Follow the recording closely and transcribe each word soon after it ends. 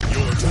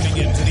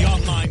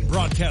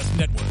broadcast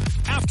network,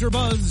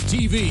 AfterBuzz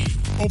TV.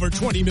 Over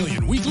 20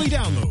 million weekly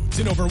downloads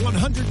in over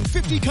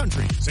 150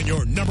 countries, and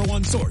your number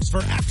one source for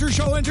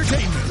after-show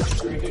entertainment.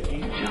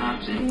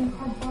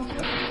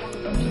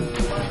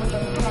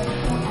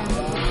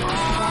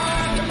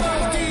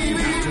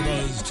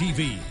 AfterBuzz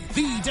TV,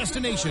 the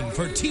destination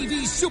for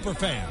TV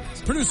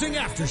superfans, producing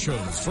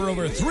aftershows for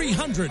over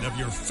 300 of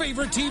your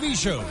favorite TV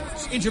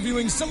shows,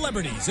 interviewing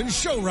celebrities and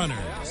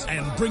showrunners,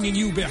 and bringing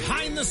you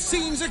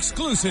behind-the-scenes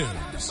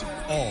exclusives.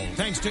 All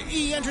thanks to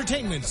E!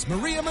 Entertainment's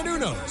Maria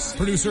Menounos,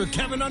 producer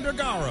Kevin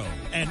Undergaro,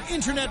 and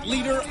internet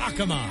leader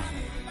Akamai.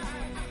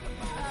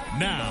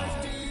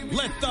 Now,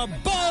 let the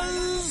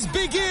buzz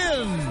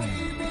begin!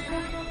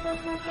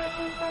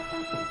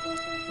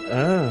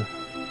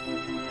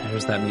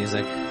 There's that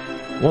music.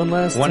 One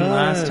last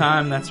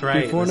time, that's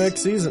right. Before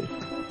next season.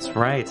 That's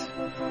right.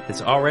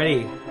 It's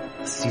already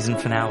the season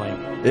finale.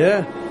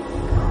 Yeah.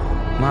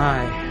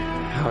 My,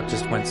 how it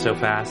just went so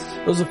fast.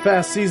 It was a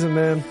fast season,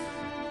 man.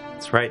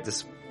 That's right.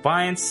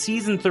 Defiance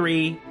Season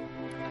 3,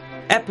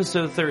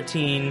 Episode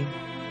 13,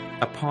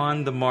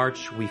 Upon the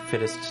March We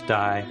Fittest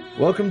Die.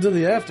 Welcome to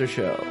the after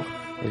show.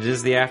 It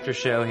is the after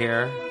show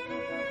here.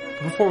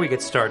 Before we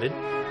get started,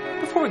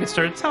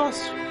 tell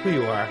us who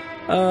you are.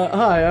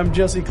 Hi, I'm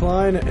Jesse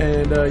Klein,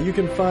 and you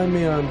can find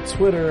me on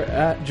Twitter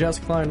at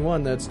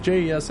JessKlein1. That's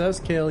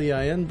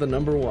JessKlein, the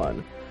number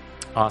 1.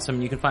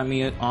 Awesome. You can find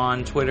me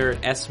on Twitter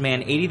at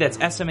SMan80. That's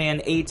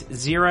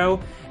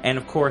SMan80. And,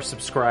 of course,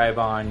 subscribe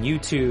on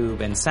YouTube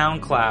and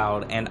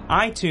SoundCloud and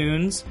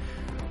iTunes.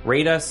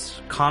 Rate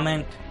us,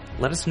 comment,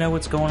 let us know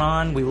what's going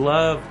on. We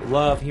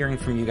love hearing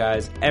from you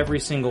guys every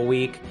single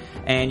week.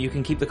 And you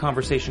can keep the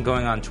conversation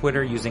going on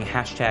Twitter using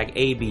hashtag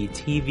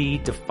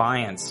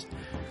ABTVDefiance.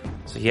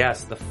 So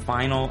yes, the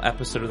final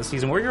episode of the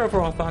season. What are your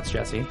overall thoughts,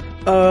 Jesse?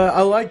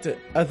 I liked it.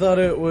 I thought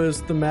it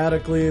was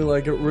thematically,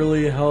 like, it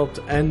really helped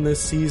end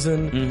this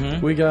season.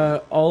 Mm-hmm. We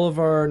got all of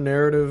our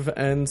narrative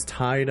ends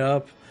tied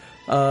up.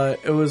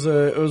 It was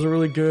a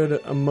really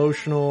good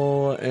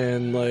emotional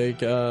and, like,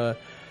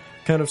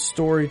 kind of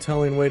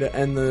storytelling way to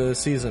end the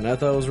season. I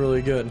thought it was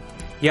really good.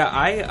 Yeah,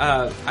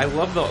 I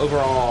love the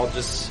overall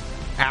just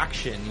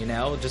action, you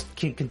know, just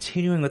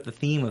continuing with the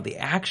theme of the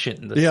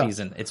action this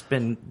season. It's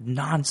been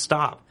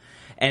nonstop.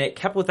 And it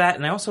kept with that,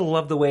 and I also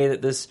love the way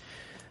that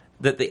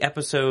the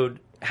episode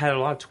had a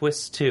lot of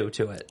twists too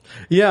to it.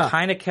 Yeah,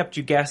 kind of kept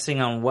you guessing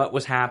on what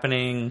was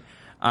happening.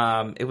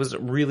 It was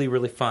really,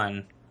 really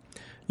fun.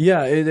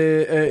 Yeah,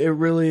 it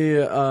really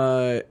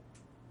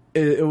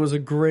it was a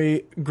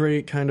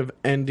great kind of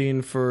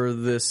ending for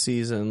this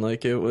season.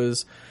 Like, it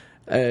was,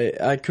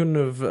 I couldn't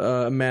have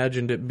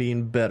imagined it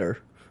being better.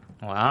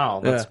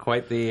 Wow, that's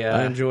quite the.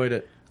 I enjoyed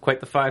it. Quite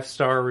the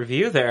 5-star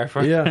review there.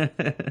 Yeah.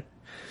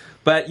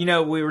 But, you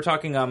know, we were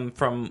talking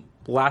from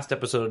last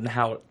episode and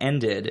how it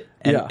ended.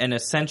 And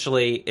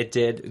essentially, it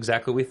did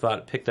exactly what we thought.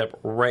 It picked up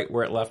right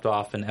where it left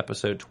off in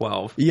episode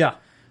 12. Yeah.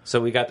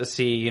 So we got to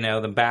see, you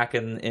know, them back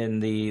in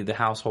the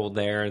household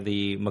there,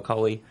 the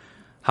Macaulay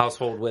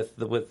household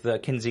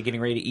with Kinsey getting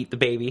ready to eat the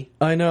baby.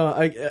 I know.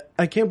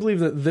 I can't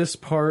believe that this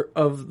part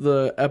of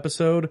the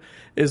episode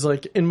is,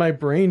 like, in my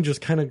brain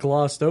just kind of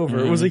glossed over.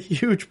 Mm-hmm. It was a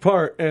huge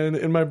part, and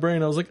in my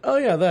brain I was like, oh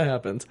yeah, that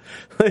happened.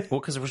 Well,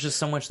 because there was just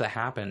so much that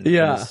happened in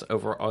this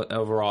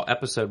overall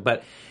episode.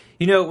 But,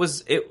 you know,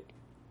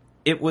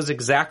 it was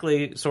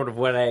exactly sort of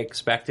what I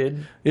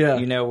expected. Yeah.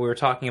 You know, we were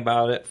talking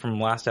about it from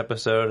last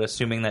episode,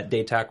 assuming that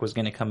Daytak was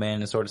going to come in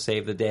and sort of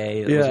save the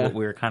day. That was what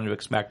we were kind of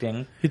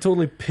expecting. He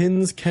totally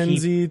pins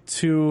Kenzie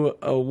to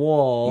a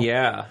wall.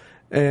 Yeah.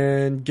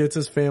 And gets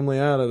his family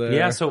out of there.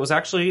 Yeah, so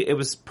it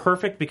was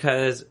perfect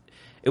because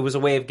it was a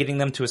way of getting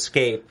them to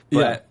escape,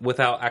 but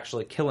without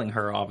actually killing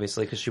her,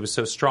 obviously, because she was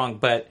so strong.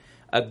 But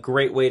a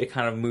great way to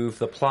kind of move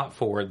the plot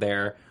forward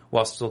there,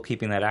 while still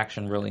keeping that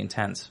action really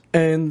intense.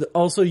 And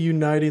also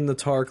uniting the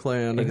Tar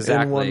Clan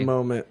in one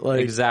moment.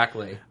 Like,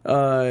 exactly.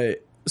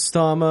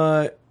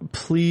 Stama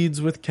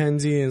pleads with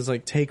Kenzie and is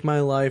like, take my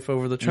life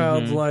over the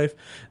child's life.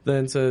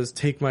 Then says,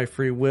 take my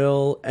free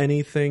will,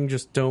 anything,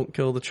 just don't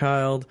kill the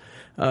child.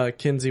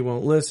 Kinsey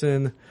won't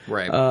listen.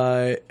 Right.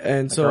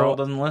 And the so girl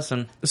doesn't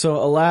listen. So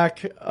Alak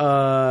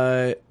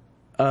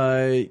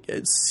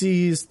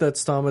sees that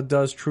Stama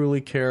does truly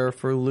care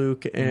for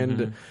Luke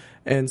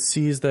and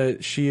sees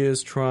that she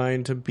is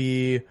trying to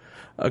be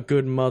a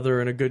good mother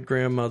and a good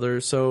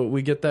grandmother. So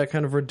we get that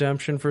kind of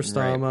redemption for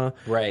Stama.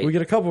 Right. We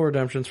get a couple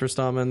redemptions for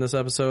Stama in this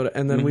episode.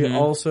 And then we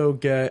also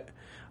get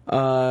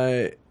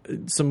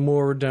some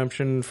more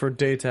redemption for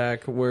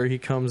Daytak, where he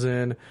comes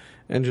in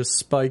and just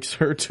spikes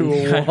her to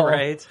a wall.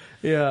 Right.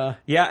 Yeah.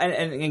 Yeah,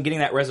 and getting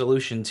that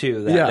resolution,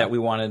 too, that we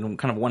wanted,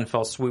 kind of one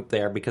fell swoop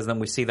there, because then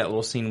we see that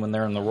little scene when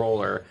they're in the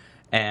roller,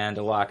 and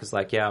Alak is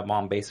like, yeah,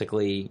 Mom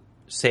basically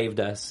saved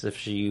us if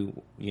she,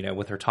 you know,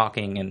 with her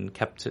talking and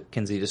kept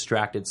Kinsey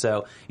distracted.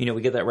 So, you know,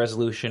 we get that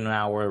resolution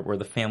now where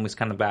the family's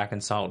kind of back in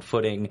solid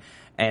footing,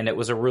 and it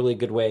was a really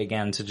good way,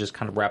 again, to just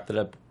kind of wrap that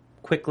up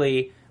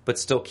quickly, but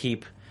still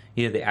keep,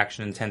 you know, the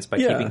action intense by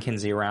keeping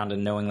Kinsey around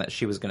and knowing that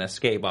she was going to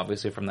escape,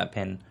 obviously, from that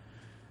pin.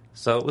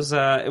 So it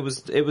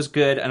was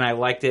good, and I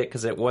liked it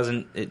because you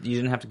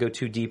didn't have to go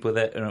too deep with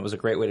it, and it was a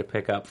great way to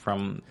pick up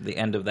from the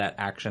end of that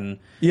action,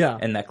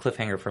 and that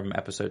cliffhanger from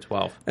episode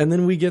 12. And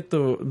then we get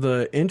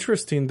the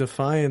interesting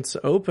Defiance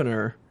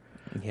opener.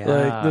 Yeah.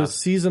 Like the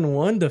season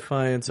 1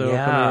 Defiance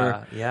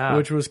opener,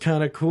 which was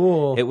kind of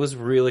cool. It was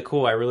really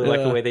cool. I really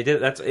like the way they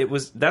did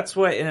it. That's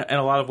what in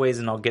a lot of ways,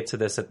 and I'll get to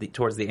this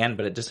towards the end,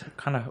 but it just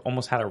kind of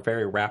almost had a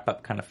very wrap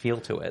up kind of feel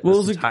to it. Well,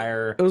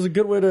 it was a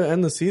good way to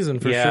end the season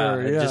for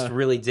sure. It just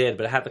really did.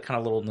 But it had the kind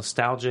of little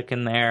nostalgic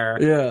in there.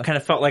 Yeah, kind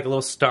of felt like a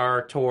little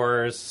Star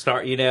Tours,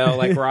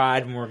 like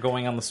ride when we're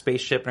going on the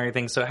spaceship and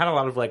everything. So it had a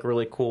lot of like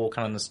really cool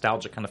kind of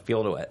nostalgic kind of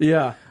feel to it.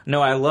 Yeah.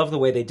 No, I love the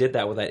way they did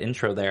that with that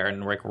intro there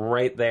and like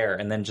right there,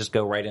 and then just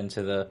go right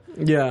into the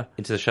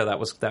show. That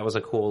was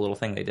a cool little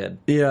thing they did.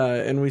 Yeah,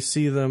 and we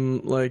see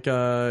them like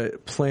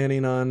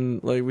planning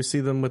on we see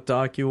them with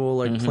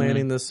Docule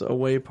planning this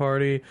away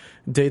party.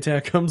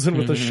 Daytak comes in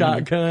with a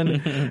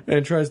shotgun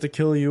and tries to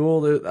kill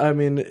Yule. I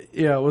mean,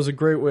 it was a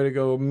great way to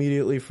go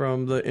immediately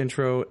from the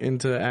intro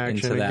into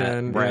action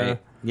again. Right.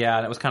 Yeah,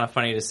 and it was kind of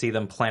funny to see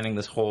them planning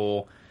this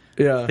whole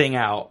thing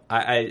out.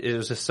 It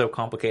was just so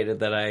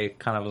complicated that I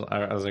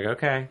was like,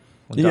 okay.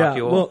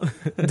 Docule.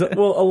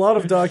 Well, a lot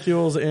of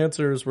Docule's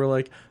answers were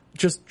like,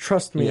 just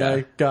trust me,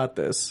 I got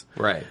this.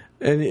 Right.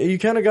 And you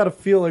kind of got to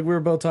feel like we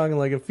were both talking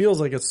like it feels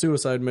like a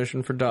suicide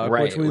mission for Doc,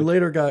 which we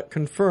later got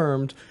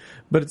confirmed.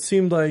 But it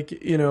seemed like,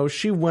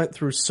 she went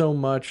through so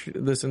much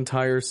this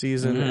entire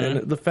season.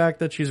 And the fact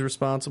that she's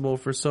responsible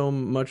for so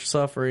much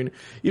suffering,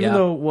 even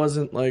though it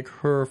wasn't like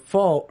her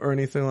fault or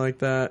anything like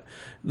that,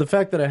 the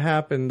fact that it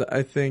happened,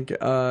 I think,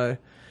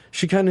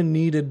 she kind of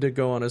needed to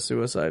go on a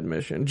suicide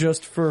mission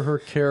just for her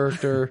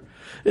character.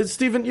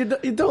 Steven, you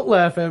don't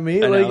laugh at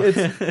me.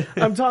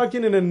 I'm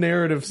talking in a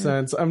narrative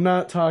sense. I'm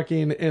not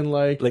talking in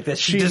like that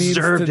she needs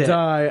to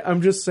die.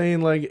 I'm just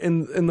saying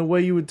in the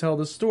way you would tell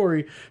the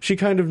story, she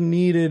kind of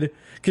needed,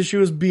 because she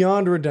was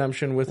beyond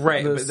redemption with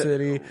the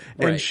city,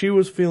 and she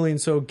was feeling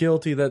so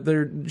guilty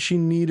that she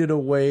needed a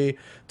way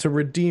to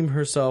redeem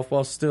herself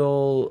while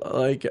still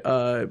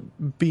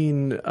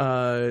being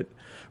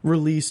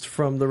released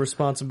from the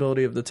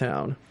responsibility of the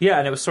town. Yeah,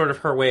 and it was sort of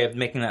her way of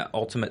making that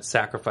ultimate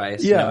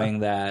sacrifice, knowing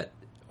that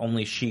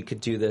only she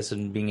could do this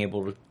and being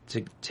able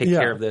to take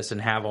care of this and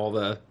have all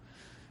the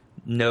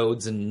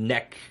nodes and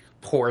neck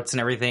ports and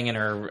everything in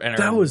her.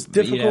 That was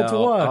difficult to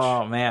watch.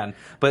 Oh man!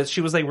 But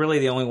she was really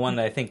the only one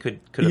that I think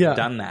could have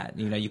done that.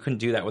 You couldn't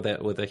do that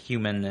with a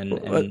human and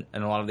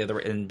a lot of the other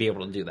and be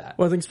able to do that.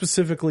 Well, I think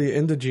specifically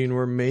Indogene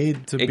were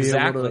made to be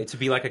able to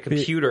be like a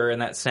computer in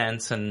that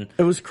sense. And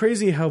it was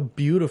crazy how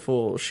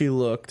beautiful she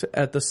looked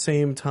at the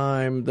same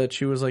time that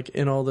she was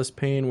in all this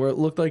pain, where it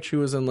looked like she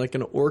was in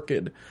an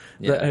orchid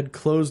that had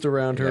closed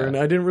around her, and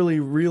I didn't really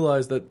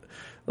realize that.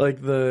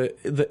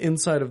 The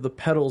inside of the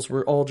petals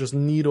were all just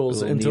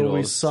needles until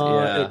we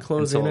saw it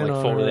closing in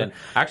on her. In.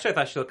 Actually, I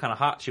thought she looked kind of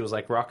hot. She was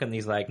rocking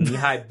these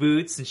knee-high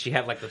boots, and she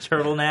had the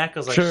turtleneck. I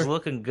was like, she's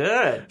looking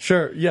good.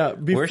 Sure, yeah.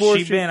 Where's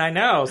she been? I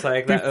know. I was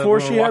like,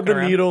 before she had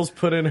the needles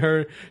put in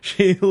her,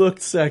 she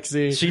looked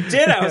sexy. She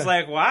did. I was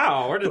like,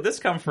 wow, where did this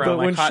come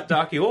from? Hot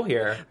Docule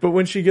here. But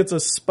when she gets a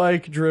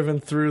spike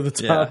driven through the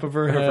top of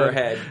her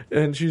head,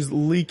 and she's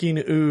leaking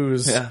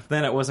ooze,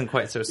 then it wasn't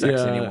quite so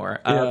sexy anymore.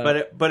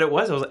 But it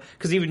was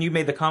because even you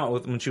made the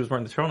comment when she was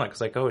wearing the turtleneck.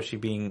 It's like, oh, is she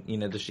being,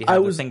 does she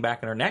have the thing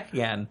back in her neck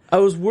again? I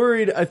was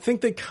worried. I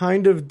think they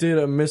kind of did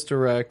a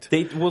misdirect.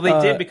 They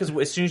did, because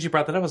as soon as you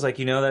brought that up, I was like,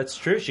 that's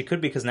true. She could,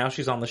 because now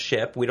she's on the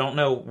ship. We don't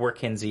know where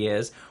Kinsey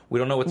is. We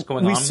don't know what's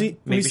going on.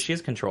 Maybe she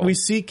is controlled. We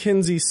see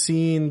Kinsey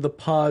seeing the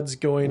pods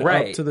going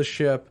up to the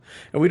ship,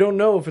 and we don't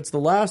know if it's the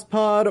last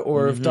pod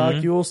or if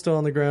Doc Yule's still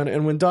on the ground.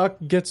 And when Doc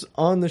gets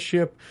on the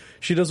ship,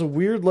 she does a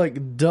weird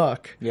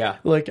duck,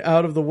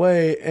 out of the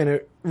way, and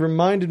it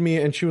reminded me,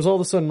 and she was all of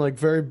a sudden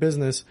very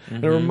business,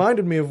 and it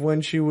reminded me of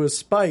when she was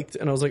spiked,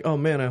 and I was like, oh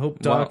man, I hope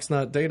Doc's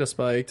not data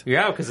spiked.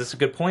 Yeah, because it's a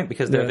good point,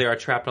 because they are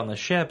trapped on the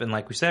ship, and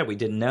like we said, we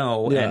didn't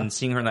know, and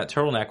seeing her in that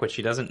turtleneck, which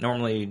she doesn't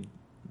normally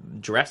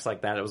dress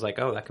like that, it was like,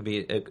 oh, that could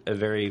be a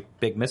very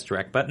big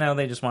misdirect. But no,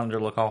 they just wanted her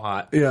to look all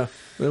hot. Yeah,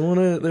 they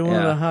wanted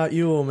a hot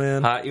Yule,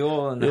 man. Hot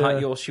Yule, and the hot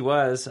Yule she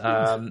was.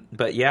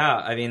 But yeah,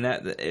 I mean,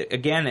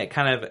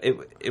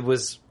 it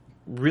was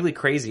really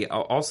crazy.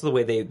 Also, the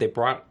way they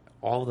brought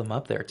all of them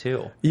up there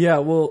too. Yeah,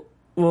 well,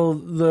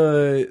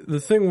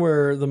 the thing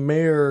where the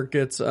mayor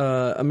gets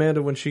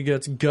Amanda when she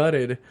gets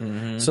gutted,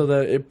 so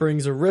that it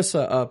brings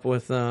Arissa up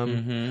with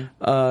them,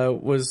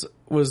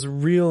 was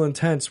real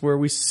intense. Where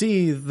we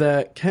see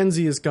that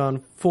Kenzie has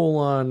gone full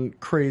on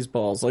craze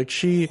balls.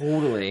 She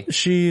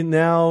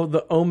now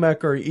the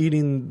Omek are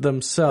eating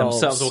themselves.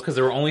 Because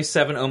there were only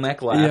 7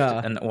 Omek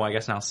left, and I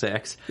guess now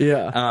 6.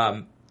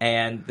 Yeah.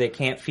 And they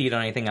can't feed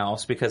on anything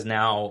else because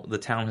now the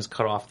town has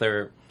cut off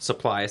their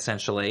supply,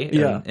 essentially.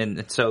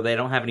 And so they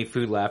don't have any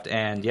food left.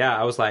 And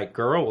I was like,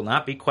 girl will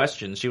not be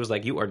questioned. She was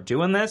like, you are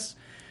doing this?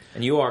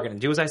 And you are going to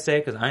do as I say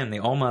because I am the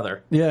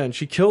All-Mother. Yeah, and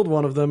she killed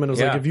one of them and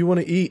was like, if you want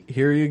to eat,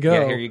 here you go.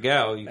 Yeah, here you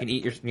go. You can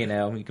eat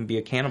you can be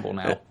a cannibal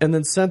now. And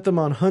then sent them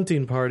on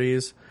hunting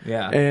parties.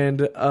 Yeah. And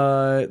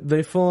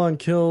they full on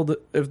killed,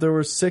 if there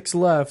were 6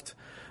 left,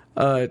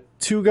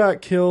 2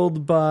 got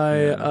killed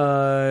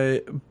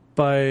by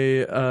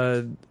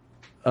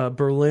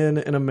Berlin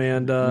and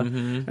Amanda,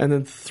 and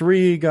then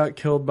 3 got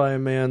killed by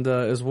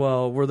Amanda as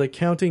well. Were they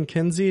counting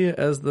Kinsey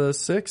as the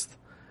 6th?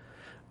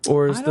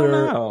 Or is I don't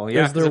there? know.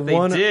 Yeah, is there if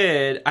one? they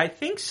did, I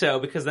think so,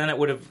 because then it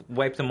would have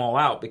wiped them all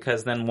out.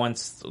 Because then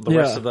once the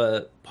rest of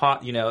the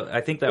pot, I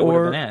think that would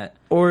have been it.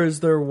 Or is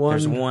there one?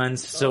 There's one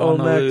still on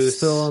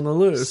the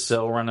loose,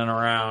 still running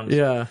around.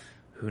 Yeah,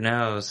 who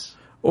knows?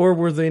 Or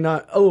were they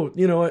not? Oh,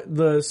 you know what?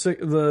 The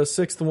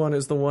 6th one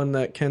is the one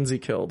that Kenzie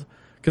killed.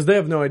 Because they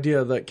have no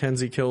idea that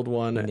Kenzie killed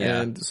one,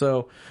 and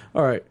so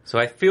all right. So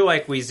I feel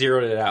like we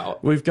zeroed it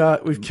out. We've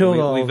killed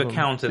all. We've of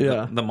accounted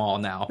them all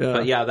now. Yeah.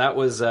 But yeah, that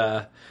was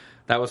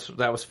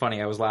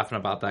funny. I was laughing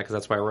about that because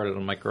that's why I wrote it.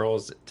 I'm like, girl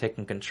is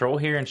taking control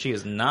here, and she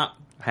is not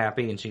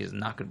happy, and she is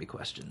not going to be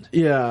questioned.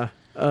 Yeah.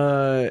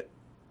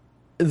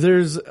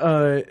 There's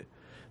a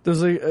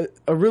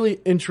really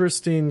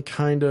interesting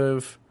kind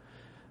of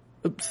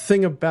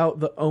thing about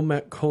the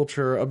Olmec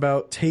culture,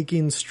 about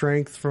taking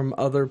strength from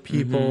other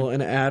people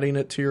and adding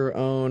it to your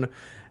own,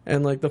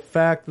 and like the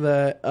fact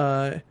that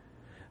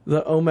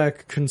the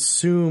Olmec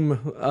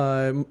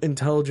consume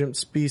intelligent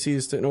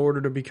species in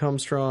order to become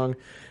strong,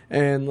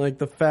 and like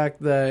the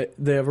fact that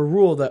they have a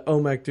rule that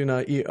Olmec do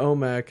not eat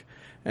Olmec,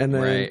 and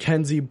then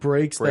Kenzie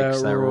breaks that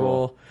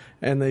rule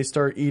and they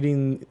start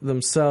eating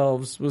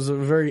themselves, was a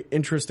very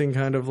interesting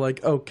kind of like,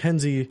 oh,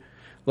 Kenzie,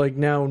 like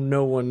now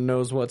no one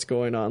knows what's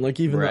going on. Like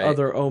even the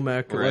other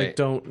Olmec like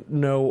don't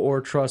know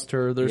or trust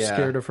her. They're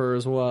scared of her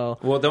as well.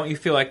 Well, don't you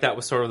feel like that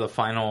was sort of the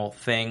final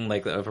thing,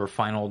 like of her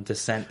final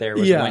descent there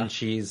was when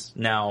she's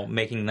now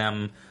making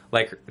them,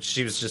 like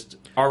she was just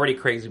already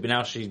crazy, but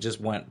now she just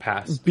went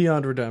past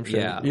beyond redemption.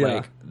 Yeah.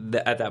 Like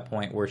at that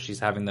point where she's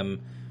having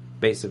them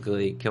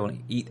basically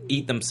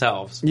eat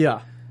themselves.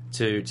 Yeah.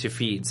 To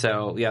feed.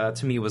 So yeah, that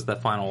to me was the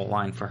final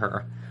line for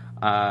her.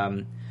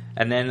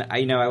 And then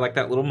I like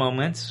that little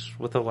moment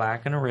with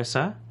Alak and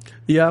Orissa.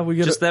 Yeah, we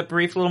get just that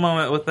brief little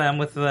moment with them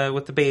with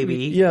the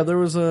baby. Yeah, there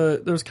was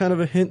kind of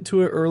a hint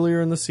to it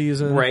earlier in the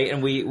season, right?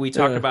 And we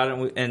talked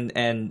about it,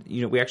 and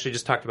we actually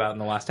just talked about it in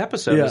the last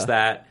episode. Is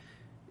that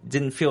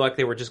didn't feel like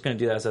they were just going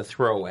to do that as a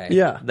throwaway.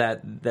 Yeah,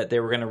 that they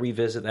were going to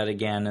revisit that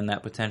again, and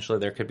that potentially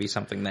there could be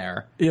something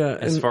there. Yeah,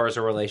 as far as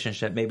a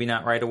relationship, maybe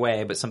not right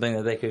away, but something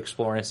that they could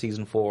explore in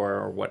season 4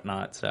 or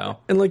whatnot. So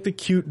and like the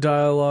cute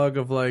dialogue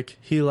of like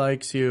he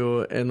likes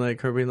you, and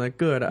like her being like,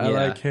 "Good, I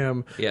like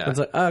him." Yeah, it's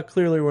like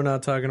clearly we're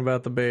not talking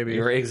about the baby.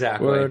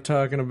 Exactly, we're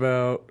talking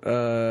about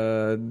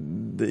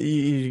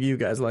you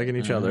guys liking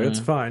each other. It's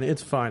fine.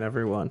 It's fine,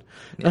 everyone.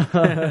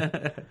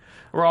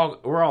 We're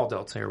all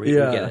adults here. We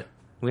get it.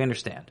 We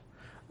understand.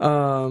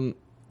 So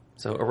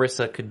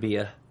Orissa could be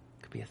a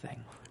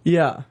thing.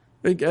 Yeah,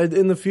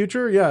 in the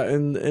future. Yeah,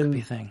 and could be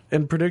a thing.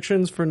 And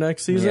predictions for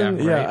next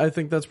season. Yeah, I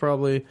think it's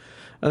probably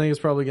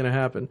going to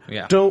happen.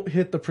 Yeah. Don't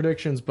hit the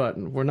predictions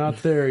button. We're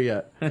not there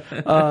yet. Can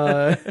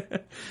you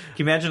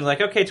imagine? Like,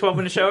 okay,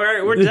 12-minute show. All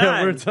right, we're done.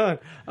 Yeah, we're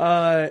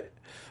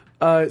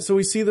done. So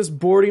we see this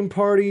boarding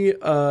party.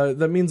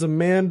 That means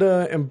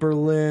Amanda and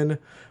Berlin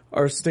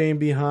are staying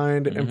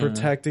behind and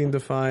protecting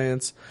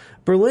Defiance.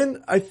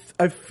 Berlin, I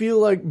feel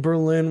like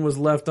Berlin was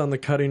left on the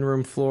cutting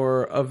room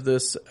floor of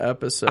this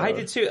episode. I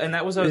did too, and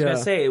that was what I was going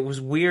to say. It was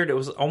weird. It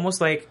was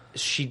almost like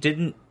she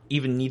didn't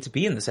even need to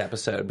be in this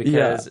episode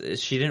because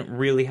she didn't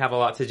really have a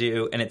lot to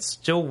do, and it's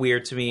still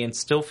weird to me and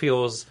still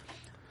feels...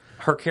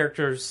 Her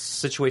character's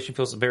situation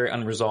feels very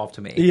unresolved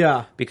to me.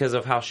 Yeah. Because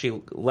of how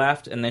she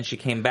left and then she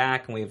came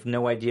back and we have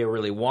no idea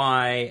really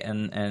why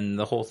and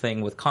the whole thing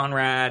with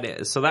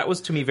Conrad. So that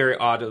was to me very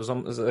odd. It was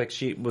almost like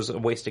she was a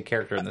wasted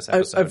character in this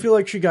episode. I feel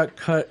like she got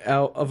cut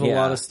out of a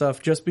lot of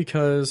stuff just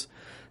because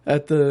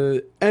at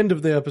the end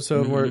of the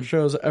episode where it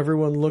shows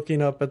everyone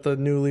looking up at the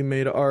newly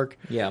made ark.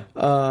 Yeah.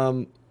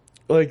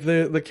 Like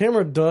the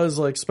camera does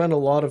like spend a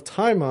lot of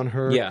time on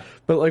her,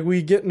 but like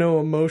we get no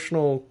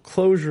emotional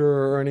closure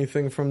or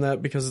anything from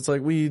that because it's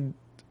like we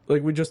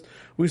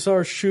saw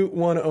her shoot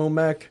one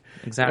Olmec,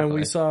 and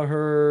we saw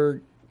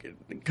her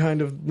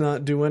kind of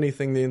not do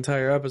anything the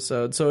entire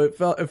episode. So it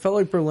felt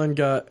like Berlin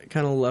got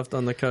kind of left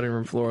on the cutting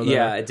room floor there.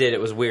 Yeah, it did. It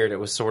was weird.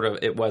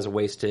 It was a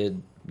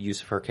wasted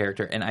use of her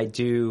character, and I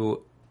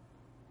do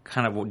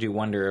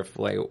wonder if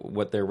like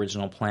what their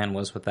original plan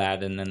was with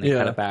that, and then they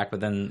cut it back, but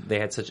then they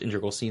had such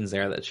integral scenes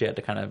there that she had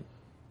to kind of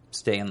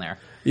stay in there.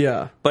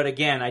 Yeah. But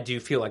again, I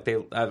do feel like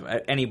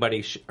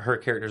her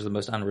character is the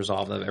most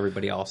unresolved of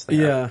everybody else there.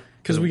 Yeah,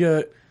 because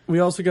we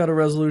also got a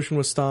resolution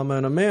with Stama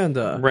and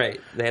Amanda.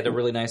 Right. They had a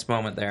really nice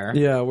moment there.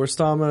 Yeah, where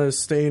Stama is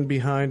staying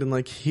behind and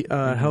like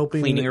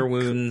helping, cleaning her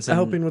wounds,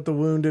 helping with the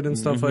wounded and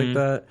stuff like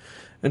that.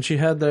 And she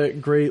had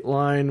that great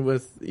line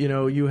with,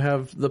 you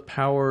have the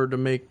power to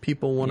make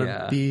people want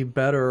to be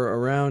better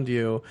around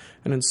you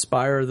and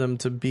inspire them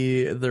to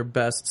be their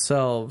best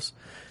selves.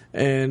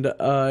 And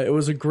it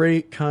was a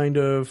great kind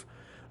of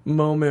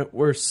moment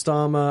where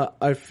Stama,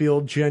 I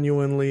feel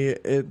genuinely,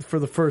 for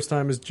the first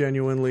time, is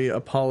genuinely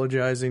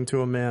apologizing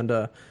to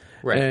Amanda.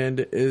 Right.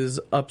 And is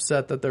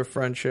upset that their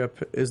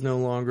friendship is no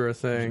longer a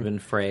thing. She's been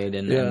frayed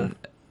and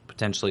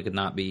potentially could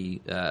not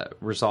be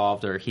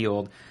resolved or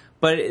healed.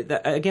 But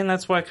again,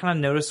 that's what I kind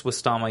of noticed with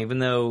Stama, even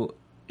though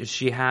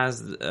she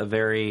has a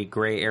very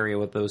gray area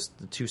with the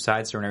two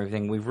sides to her and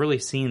everything. We've really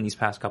seen these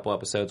past couple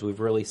episodes, we've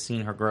really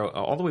seen her grow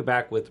all the way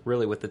back with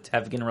the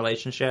Tevgen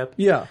relationship.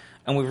 Yeah.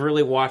 And we've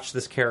really watched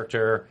this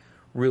character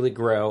really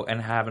grow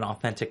and have an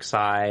authentic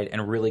side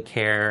and really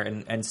care,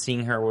 and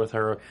seeing her with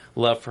her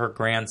love for her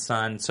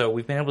grandson. So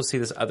we've been able to see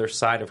this other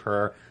side of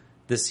her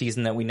this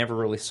season that we never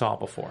really saw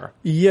before.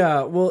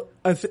 Yeah, well,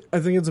 I think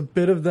it's a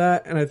bit of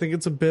that, and I think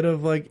it's a bit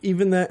of, like,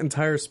 even that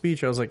entire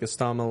speech, I was like, is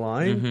Stama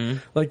lying? Mm-hmm.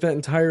 Like, that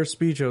entire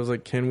speech, I was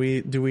like,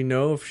 do we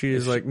know if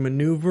she's, like,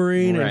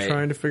 maneuvering and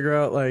trying to figure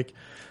out, like,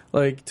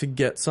 to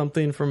get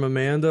something from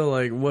Amanda?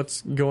 Like,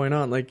 what's going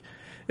on? Like,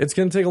 it's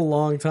going to take a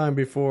long time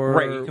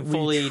before you can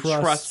fully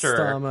trust her.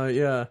 Stama,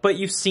 yeah. But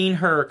you've seen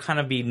her kind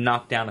of be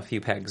knocked down a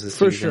few pegs this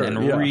For season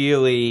sure, and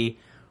really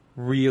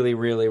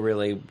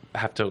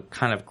have to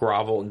kind of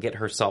grovel and get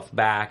herself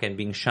back and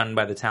being shunned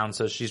by the town.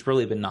 So she's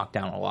really been knocked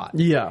down a lot.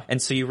 Yeah.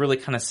 And so you really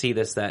kind of see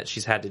this, that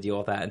she's had to deal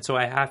with that. And so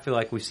I feel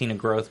like we've seen a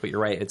growth, but you're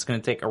right. It's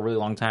going to take a really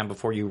long time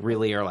before you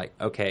really are like,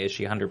 okay, is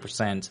she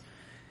 100%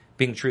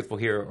 being truthful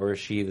here, or is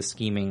she the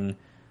scheming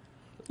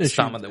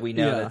Stama that we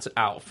know that's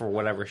out for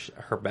whatever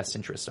her best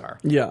interests are?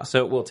 Yeah.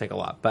 So it will take a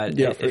lot. But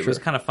it was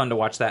kind of fun to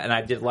watch that. And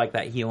I did like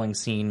that healing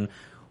scene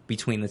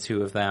between the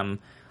two of them.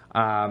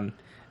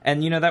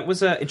 And, that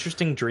was an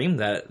interesting dream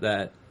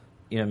that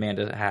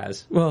Amanda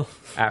has. Well,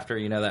 after,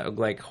 that,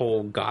 like,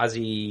 whole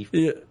gauzy,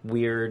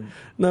 weird...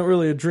 Not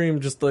really a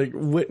dream, just, like,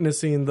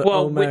 witnessing the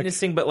Well, Olmec.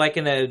 witnessing, but, like,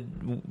 in a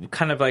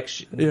kind of, like...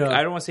 I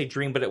don't want to say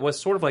dream, but it was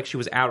sort of like she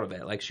was out of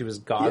it. Like, she was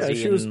gauzy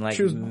she was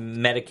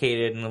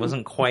medicated and it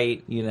wasn't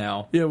quite,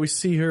 Yeah, we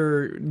see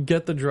her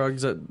get the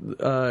drugs at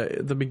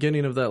the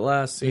beginning of that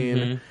last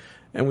scene,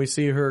 and we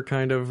see her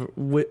kind of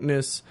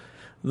witness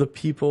the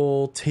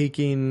people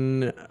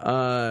taking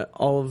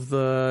all of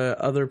the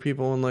other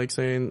people and like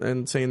saying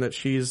that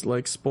she's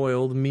like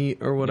spoiled meat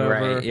or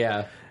whatever. Right,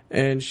 yeah.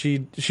 And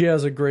she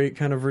has a great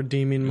kind of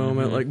redeeming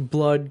moment, like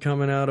blood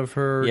coming out of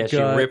her gut. She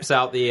rips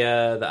out the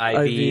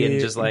IV and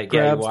just like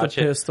grabs you watch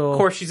the it. Pistol. Of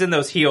course, she's in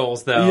those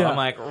heels though. Yeah. I'm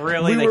like,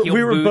 really? The heel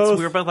boots?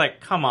 We were both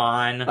like, come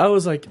on. I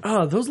was like,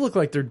 those look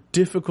like they're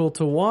difficult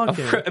to walk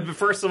in.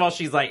 First of all,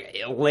 she's like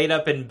laid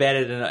up in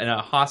bed in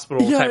a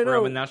hospital type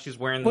room, and now she's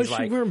wearing these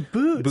like wearing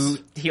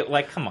boots.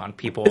 Like, come on,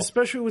 people.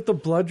 Especially with the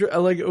blood.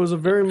 Like it was a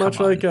very much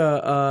like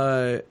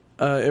a.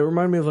 It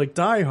reminded me of like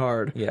Die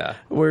Hard,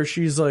 where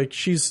she's like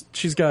she's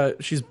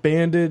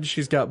bandaged,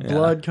 she's got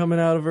blood coming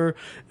out of her,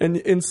 and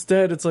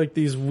instead it's like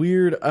these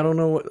weird, I don't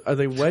know, what are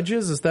they,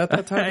 wedges? Is that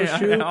type of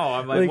shoe? I know.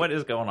 I'm like, what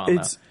is going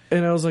on?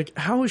 And I was like,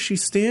 how is she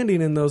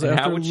standing in those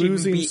after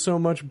losing so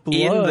much blood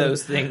in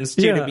those things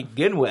to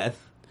begin with?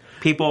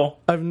 People,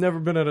 I've never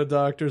been at a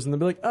doctor's and they'll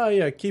be like, "Oh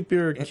yeah, keep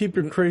your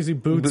crazy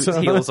boots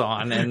on. Heels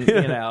on, and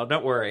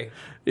don't worry,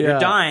 you're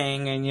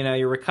dying and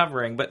you're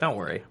recovering, but don't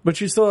worry." But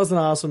she still has an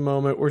awesome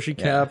moment where she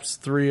caps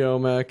 3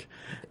 Olmec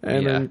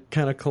and then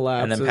kind of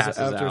collapses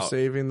after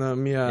saving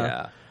them.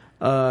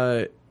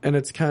 And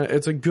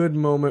it's a good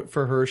moment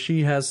for her.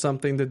 She has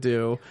something to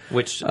do,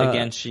 which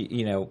again she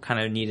kind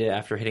of needed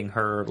after hitting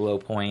her low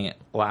point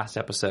last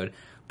episode.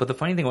 But the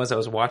funny thing was, I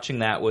was watching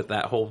that with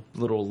that whole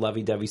little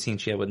lovey-dovey scene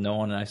she had with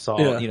Nolan, and I saw,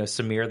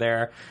 Samir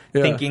there,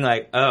 thinking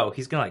like, oh,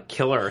 he's gonna like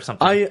kill her or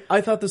something.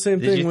 I thought the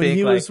same thing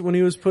when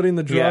he was putting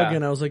the drug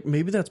in. I was like,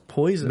 maybe that's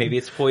poison. Maybe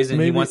it's poison.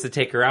 He wants to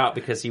take her out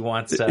because he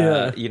wants, her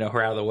out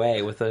of the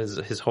way with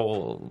his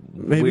whole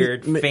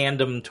weird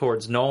fandom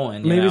towards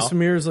Nolan. Maybe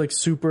Samir's like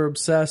super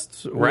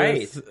obsessed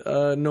with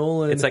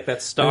Nolan. It's like that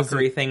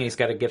stalkery thing. He's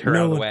got to get her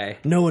out of the way.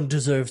 No one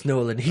deserves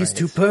Nolan. He's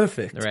too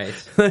perfect. Right.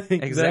 Like,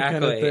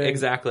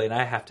 exactly. And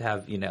I have to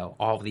have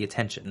all of the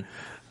attention.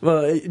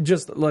 Well,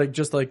 just like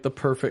the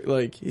perfect,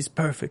 like he's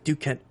perfect.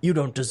 You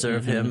don't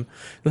deserve him,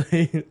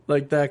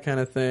 like that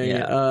kind of thing.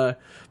 Yeah.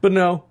 But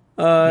no,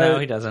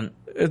 he doesn't.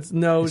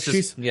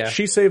 She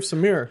saves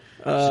Samir.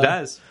 She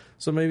does.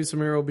 So maybe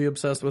Samir will be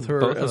obsessed with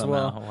her Both as of them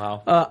well.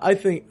 Now. Wow. I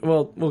think.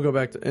 Well, we'll go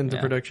back into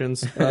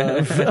predictions.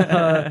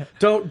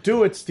 Don't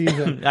do it,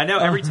 Steven. I know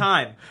every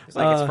time. It's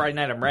like it's Friday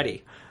night. I'm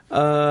ready.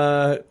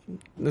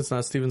 It's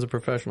not. Steven's a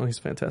professional. He's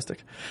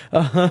fantastic.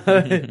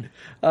 Consummate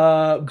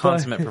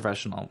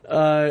professional.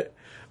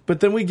 But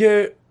then we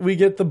get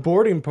the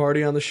boarding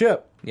party on the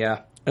ship.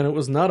 Yeah. And it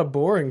was not a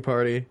boring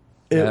party.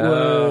 It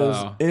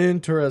was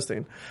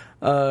interesting.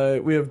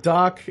 We have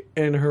Doc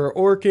and her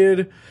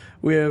orchid.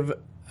 We have.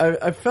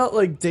 I felt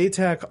like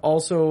Daytak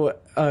also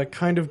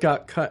kind of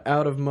got cut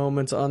out of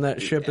moments on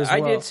that ship as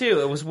well. I did too.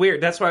 It was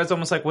weird. That's why I was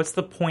almost like, what's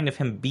the point of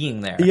him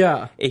being there?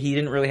 Yeah. He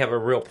didn't really have a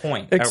real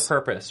point or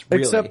purpose,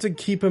 really. Except to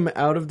keep him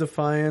out of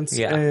Defiance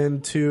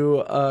and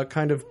to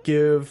kind of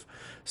give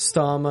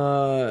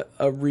Stama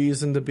a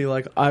reason to be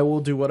like, I will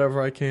do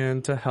whatever I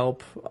can to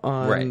help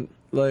on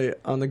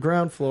on the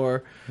ground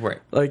floor,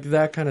 like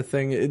that kind of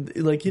thing.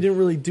 Like he didn't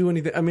really do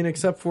anything. I mean,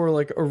 except for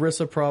like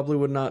Orisa probably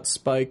would not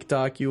spike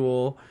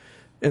Docule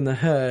in the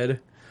head.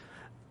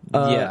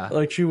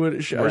 Like she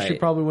would. She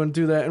probably wouldn't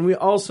do that. And we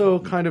also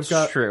kind of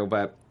got true,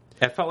 but.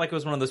 I felt like it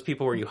was one of those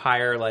people where you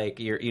hire like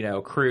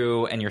your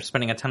crew and you're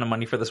spending a ton of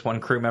money for this one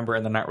crew member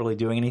and they're not really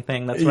doing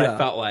anything. That's what I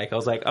felt like. I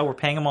was like, oh, we're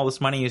paying him all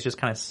this money. He's just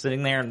kind of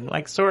sitting there and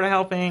like sort of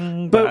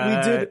helping.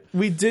 But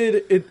we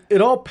did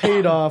it all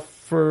paid off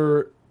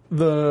for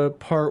the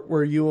part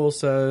where Yule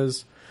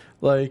says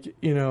like,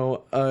 you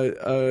know,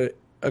 a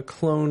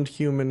cloned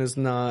human is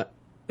not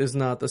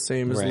the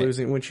same as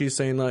losing, when she's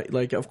saying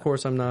like of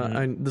course I'm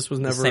not, this was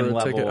never the same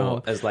a ticket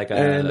home as like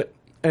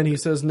and he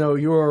says, no,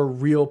 you're a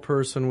real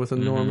person with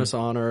enormous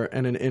honor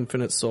and an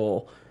infinite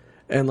soul.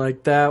 And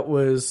like that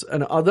was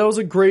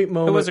a great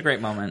moment. It was a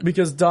great moment.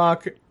 Because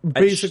Doc,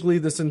 basically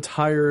this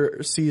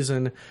entire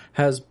season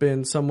has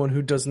been someone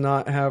who does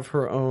not have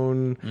her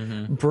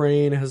own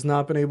brain, has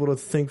not been able to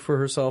think for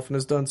herself, and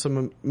has done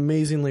some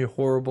amazingly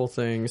horrible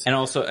things. And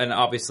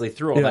obviously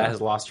through all that has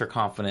lost her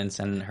confidence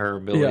and her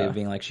ability of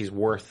being like she's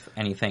worth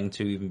anything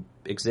to even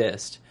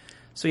exist.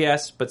 So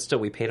yes, but still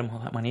we paid him all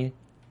that money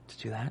to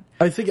do that.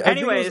 I think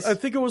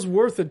it was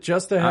worth it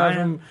just to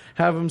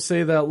have him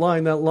say that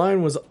line. That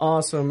line was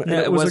awesome. And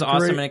it was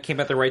awesome, and it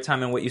came at the right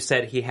time. And what you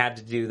said, he had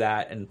to do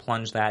that and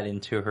plunge that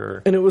into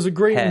her. And it was a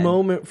great head.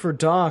 moment for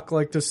Doc,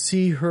 like to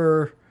see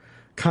her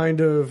kind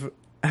of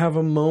have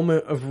a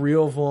moment of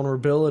real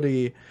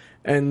vulnerability,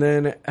 and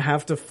then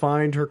have to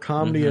find her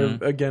comedy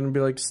again and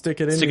be like,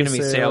 "Stick it in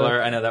me, sailor."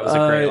 I know that was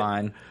a great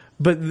line.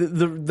 But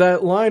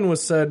that line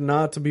was said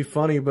not to be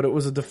funny, but it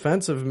was a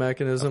defensive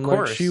mechanism. Of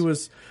course.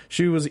 Like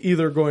she was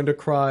either going to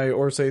cry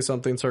or say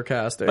something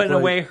sarcastic. But in a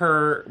way,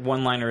 her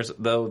one-liners,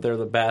 though they're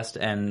the best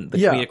and the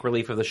comedic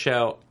relief of the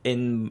show,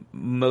 in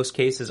most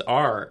cases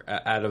are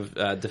out of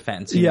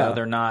defense. You know,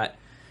 they're not.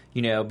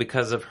 You know,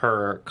 because of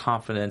her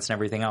confidence and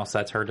everything else,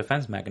 that's her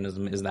defense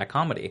mechanism, is that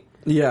comedy.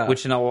 Yeah.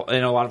 Which in a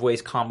lot of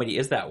ways, comedy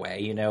is that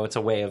way. You know, it's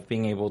a way of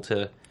being able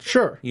to...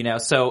 Sure. You know,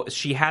 so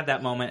she had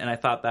that moment, and I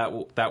thought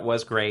that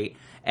was great.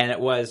 And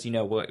it was, you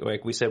know,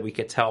 like we said, we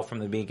could tell from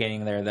the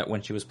beginning there that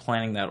when she was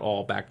planning that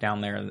all back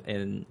down there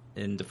in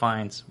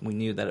Defiance, we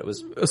knew that it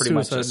was pretty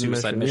much a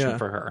suicide mission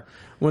for her.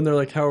 When they're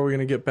like, how are we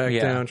going to get back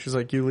down? She's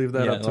like, you leave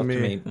that up to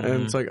me. Mm-hmm.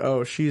 And it's like,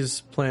 oh,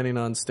 she's planning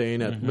on staying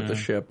with the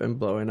ship and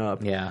blowing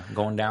up. Yeah,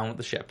 going down with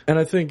the ship. And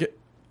I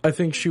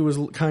think she was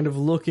kind of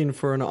looking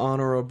for an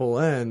honorable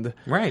end.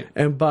 Right.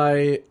 And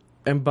by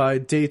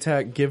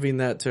Datak giving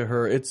that to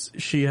her,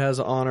 she has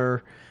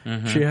honor.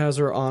 She has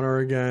her honor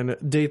again.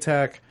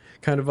 Datak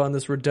kind of on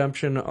this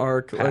redemption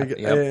arc,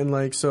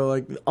 and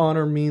so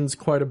honor means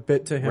quite a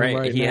bit to him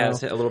right he now. He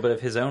has a little bit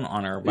of his own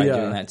honor by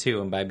doing that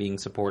too, and by being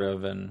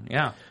supportive, and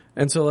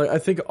and so I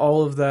think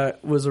all of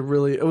that was it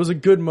was a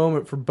good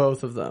moment for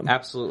both of them.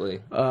 Absolutely.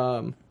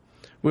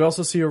 We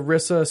also see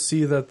Orisa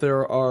see that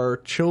there are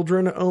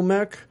children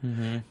Omek,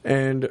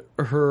 and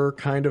her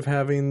kind of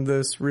having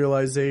this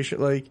realization,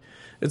 like,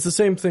 it's the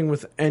same thing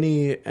with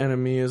any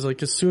enemy, is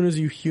like as soon as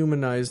you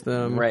humanize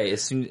them, right?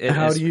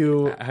 How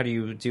do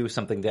you do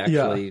something to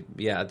actually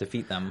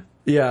defeat them?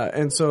 Yeah,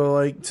 and so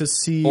like to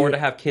see or to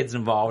have kids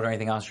involved or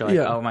anything else, you're like,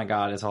 oh my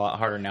god, it's a lot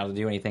harder now to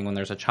do anything when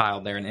there's a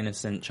child there, an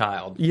innocent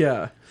child.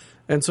 Yeah,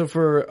 and so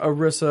for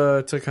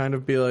Orisa to kind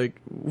of be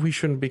like, we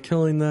shouldn't be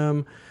killing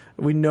them.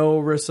 We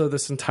know Orisa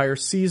this entire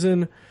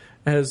season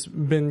has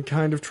been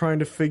kind of trying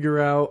to figure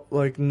out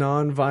like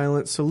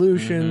non-violent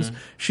solutions.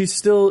 She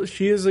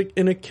is like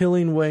in a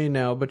killing way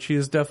now, but she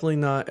is definitely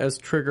not as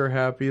trigger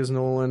happy as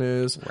Nolan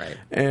is, right?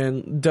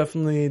 And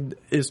definitely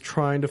is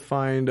trying to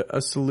find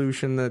a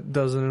solution that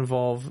doesn't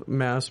involve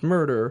mass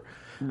murder,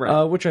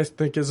 right? Which I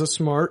think is a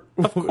smart,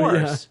 of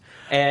course.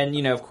 And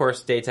you know, of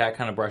course, Datak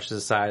kind of brushes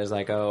aside as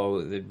like,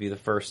 oh, they'd be the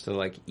first to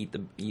like eat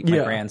my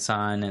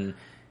grandson, and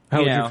how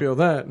would you feel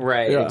that?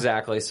 Right,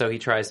 exactly. So he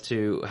tries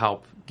to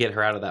help get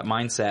her out of that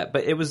mindset.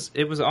 But it was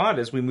odd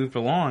as we moved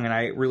along, and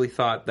I really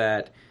thought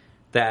that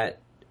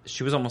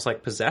she was almost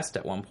like possessed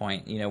at one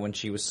point, you know, when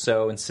she was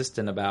so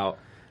insistent about,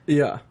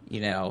 you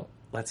know,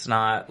 let's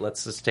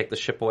just take the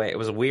ship away. It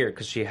was weird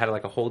because she had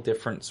like a whole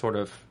different sort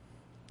of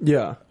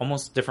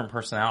almost different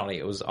personality.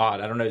 It was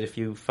odd. I don't know if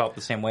you felt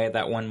the same way at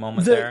that one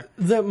moment there.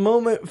 That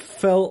moment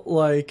felt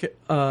like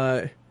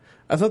I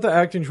thought the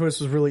acting choice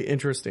was really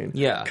interesting.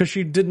 Yeah. Because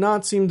she did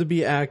not seem to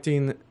be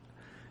acting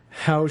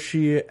how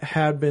she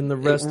had been the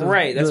rest of the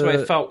right, that's why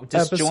I felt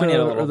disjointed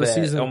a little bit.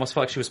 Season. It almost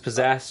felt like she was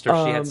possessed,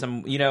 or she had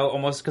some, you know,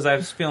 almost because I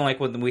was feeling like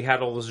when we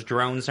had all those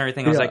drones and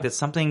everything, I was like, there's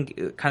something,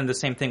 kind of the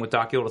same thing with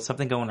Docule,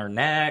 something going in her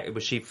neck.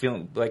 Was she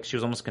feeling like she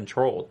was almost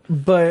controlled?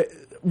 But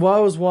while I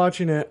was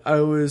watching it,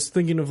 I was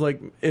thinking of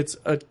like, it's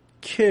a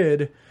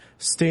kid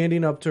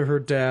standing up to her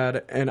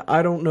dad, and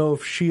I don't know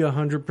if she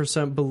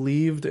 100%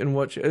 believed in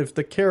if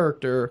the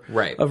character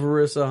of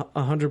Orisa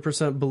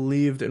 100%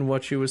 believed in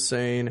what she was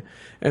saying,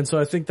 and so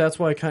I think that's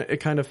why it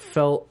kind of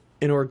felt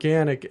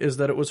inorganic is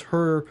that it was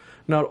her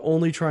not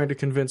only trying to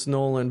convince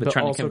Nolan, but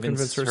trying also to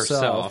convince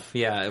herself.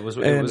 Yeah, it was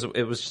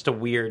just a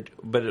weird,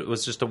 but it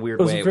was just a weird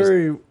way. It was a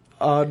very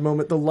odd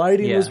moment. The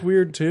lighting was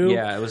weird too.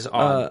 Yeah, it was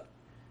odd.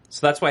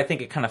 So that's why I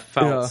think it kind of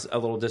felt a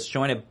little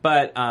disjointed.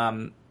 But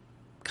kind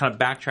of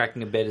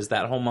backtracking a bit is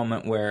that whole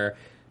moment where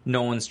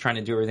Nolan's trying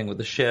to do everything with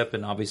the ship,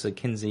 and obviously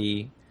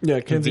Kinsey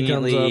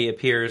conveniently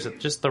appears at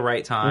just the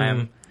right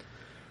time.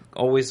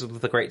 Always with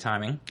the great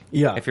timing.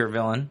 Yeah. If you're a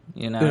villain,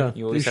 you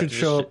always should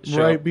show up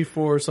right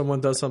before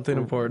someone does something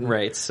important.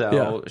 Right.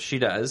 So she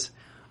does.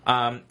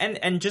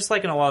 And just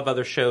like in a lot of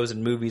other shows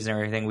and movies and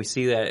everything, we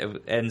see that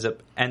it ends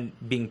up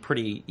being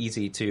pretty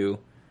easy to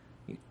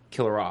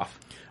kill her off.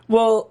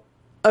 Well,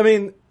 I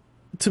mean,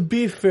 to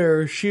be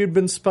fair, she had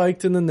been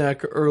spiked in the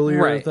neck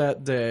earlier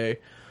that day.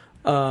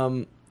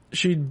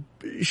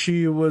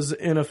 She was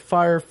in a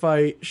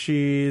firefight.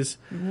 She's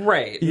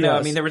right. Yes. No,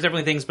 I mean there were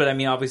definitely things, but I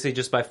mean obviously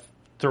just by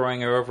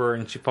throwing her over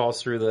and she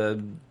falls through the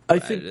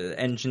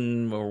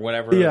engine or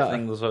whatever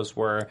thing those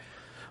were.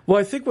 Well,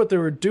 I think what they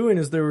were doing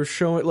is they were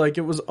showing like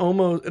it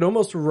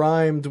almost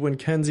rhymed when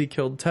Kenzie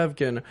killed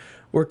Tevkin,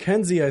 where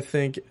Kenzie I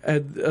think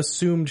had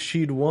assumed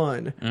she'd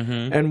won,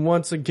 and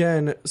once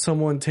again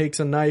someone takes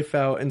a knife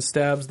out and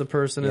stabs the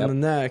person in the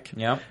neck,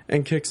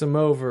 and kicks him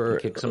over.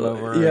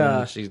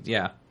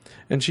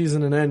 And she's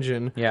in an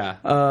engine.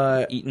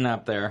 Yeah. Eaten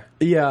up there.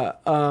 Yeah.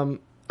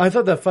 I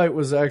thought that fight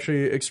was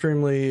actually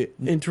extremely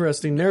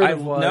interesting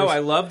narrative-wise. No, I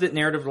loved it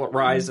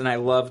narrative-wise, and I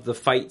loved the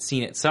fight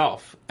scene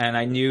itself. And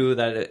I knew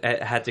that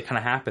it had to kind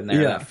of happen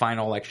there, that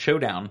final like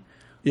showdown.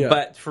 Yeah.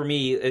 But for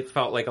me, it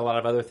felt like a lot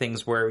of other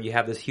things where you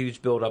have this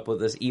huge build-up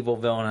with this evil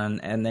villain,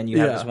 and then you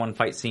have this one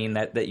fight scene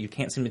that you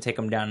can't seem to take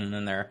them down, and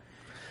then they're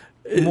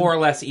more or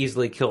less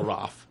easily killed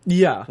off.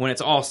 Yeah. When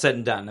it's all said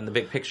and done in the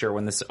big picture,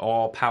 when this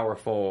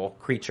all-powerful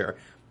creature...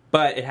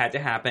 But it had to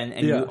happen,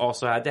 and you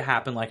also had to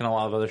happen, like in a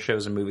lot of other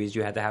shows and movies,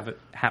 you had to have it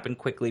happen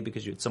quickly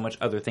because you had so much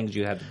other things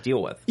you had to deal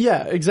with.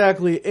 Yeah,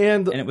 exactly.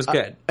 And it was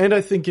good. And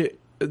I think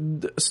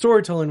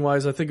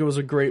storytelling-wise, I think it was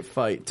a great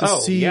fight.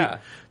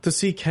 To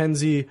see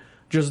Kenzie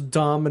just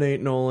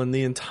dominate Nolan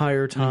the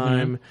entire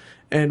time.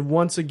 And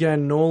once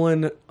again,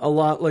 Nolan, a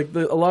lot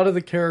of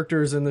the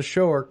characters in the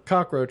show are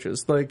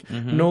cockroaches. Like,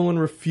 Nolan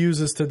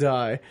refuses to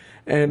die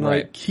and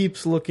like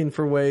keeps looking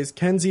for ways.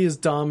 Kenzie has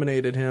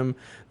dominated him.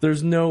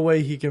 There's no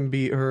way he can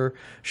beat her.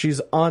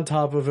 She's on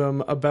top of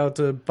him, about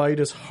to bite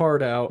his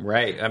heart out.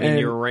 Right. I mean,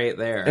 you're right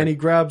there. And he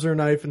grabs her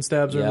knife and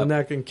stabs her in the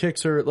neck and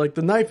kicks her. Like,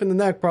 the knife in the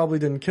neck probably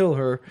didn't kill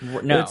her.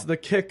 No. It's the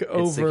kick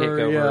over. It's the kick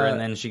over, and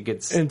then she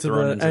gets into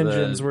thrown the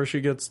engines where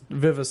she gets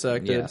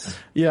vivisected. Yes.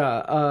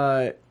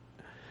 Yeah.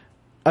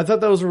 I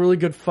thought that was a really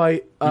good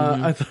fight.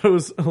 I thought it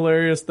was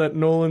hilarious that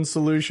Nolan's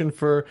solution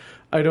for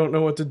I don't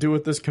know what to do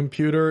with this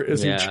computer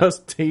is he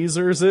just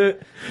tasers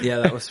it. Yeah,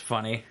 that was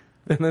funny.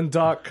 And then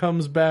Doc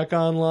comes back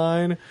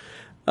online.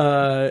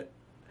 And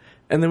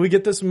then we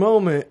get this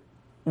moment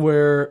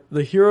where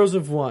the heroes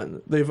have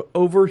won. They've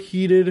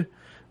overheated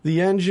the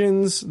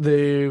engines.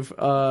 They've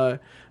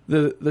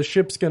the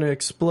ship's going to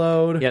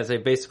explode. Yes, they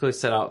basically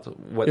set out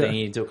what they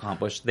needed to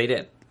accomplish. They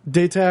did.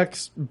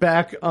 Daytak's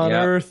back on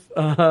Earth,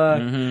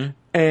 and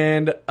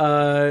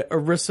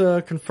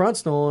Arissa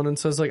confronts Nolan and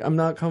says, like, I'm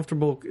not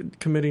comfortable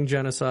committing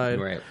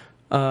genocide. Right.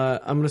 I'm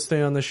going to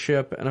stay on the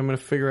ship, and I'm going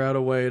to figure out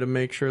a way to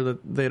make sure that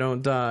they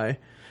don't die.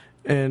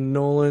 And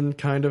Nolan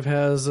kind of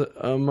has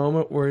a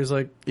moment where he's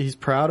like, he's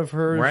proud of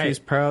her. Right. He's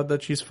proud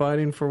that she's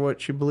fighting for what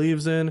she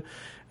believes in.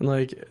 And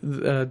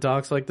like,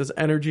 Doc's like, this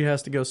energy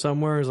has to go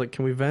somewhere. He's like,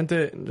 can we vent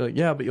it? And like,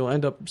 yeah, but you'll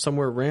end up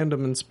somewhere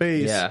random in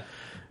space. Yeah.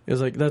 It was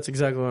like, that's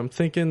exactly what I'm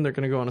thinking. They're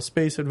going to go on a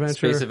space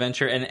adventure.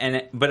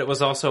 But it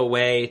was also a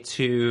way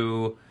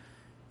to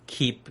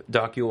keep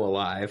Doc Yule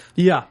alive.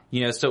 Yeah.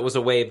 You know, so it was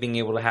a way of being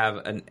able to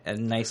have a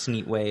nice,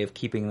 neat way of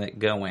keeping that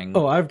going.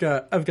 Oh, I've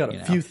got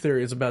a few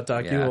theories about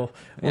Doc Yule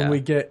when we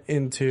get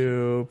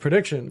into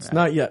predictions. Yeah.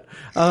 Not yet.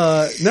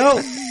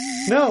 No.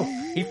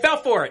 He fell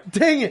for it.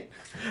 Dang it.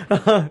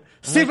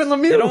 Stephen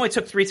Lemieux. It only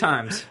took 3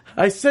 times.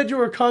 I said you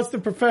were a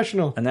constant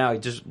professional. And now he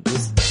just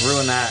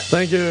ruined that.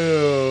 Thank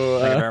you.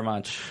 Thank you very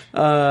much.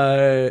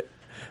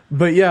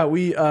 But yeah,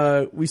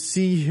 we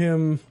see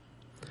him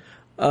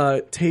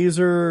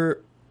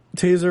taser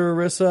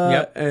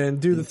Arissa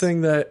and do the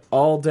thing that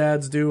all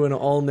dads do in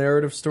all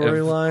narrative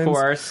storylines. Of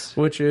course.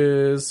 Which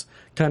is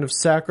kind of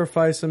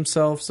sacrifice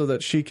himself so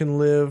that she can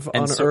live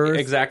on Earth.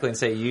 Exactly, and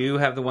say, you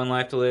have the one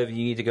life to live,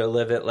 you need to go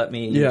live it, let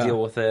me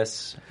deal with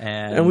this.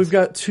 And we've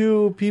got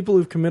 2 people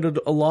who've committed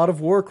a lot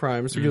of war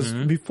crimes, because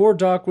before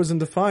Doc was in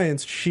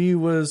Defiance, she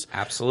was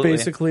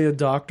basically a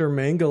Dr.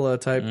 Mengele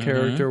type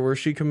character, where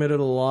she committed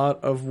a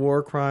lot of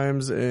war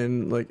crimes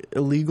and like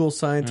illegal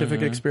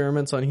scientific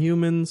experiments on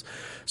humans.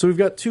 So we've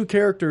got 2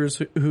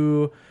 characters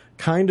who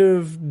kind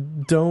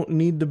of don't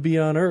need to be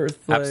on Earth.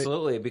 Like,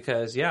 absolutely,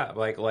 because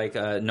like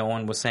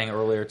Nolan was saying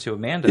earlier to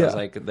Amanda, it's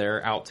like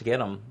they're out to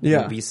get him.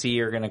 Yeah, the VC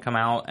are going to come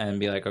out and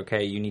be like,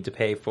 okay, you need to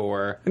pay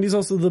for. And he's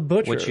also the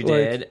butcher. What you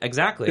did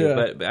exactly,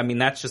 but I mean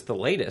that's just the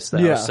latest, though.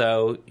 Yeah.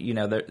 So you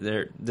know,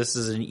 this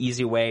is an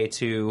easy way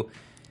to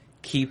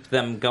keep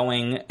them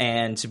going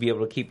and to be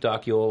able to keep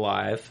Doc Yule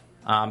alive.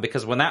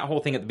 Because when that whole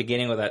thing at the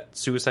beginning with that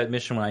suicide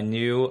mission, when I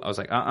knew, I was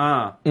like,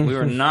 we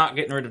were not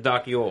getting rid of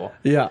Doc Yule.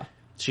 Yeah.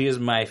 She is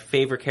my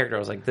favorite character. I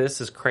was like,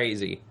 this is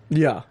crazy.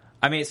 Yeah.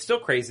 I mean, it's still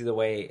crazy the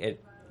way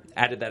it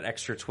added that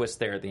extra twist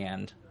there at the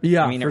end.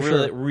 Yeah, I mean, for it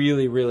really, sure.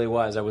 really, really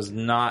was. I was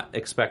not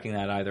expecting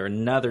that either.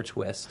 Another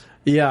twist.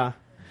 Yeah.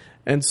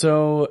 And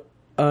so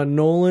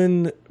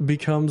Nolan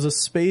becomes a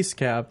space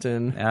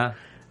captain. Yeah.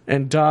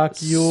 And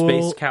Doc Yule...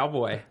 Space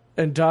cowboy.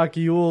 And Doc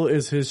Yule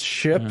is his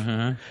ship.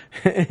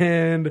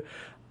 And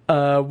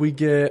we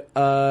get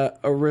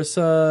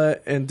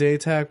Orissa and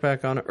Daytak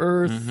back on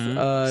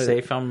Earth.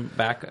 Safe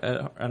back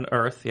on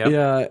Earth, yep.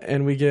 Yeah,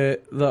 and we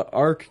get... The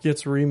Ark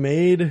gets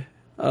remade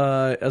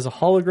as a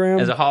hologram.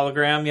 As a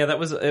hologram, yeah,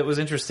 it was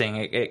interesting.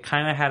 It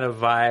kind of had a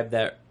vibe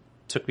that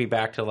took me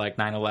back to like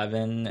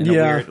 9/11 in a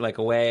weird like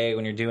a way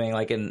when you're doing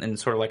like in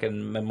sort of like a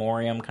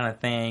memoriam kind of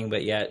thing,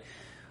 but yet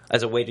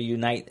as a way to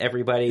unite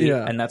everybody.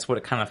 Yeah. And that's what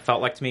it kind of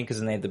felt like to me, because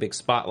then they had the big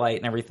spotlight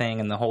and everything,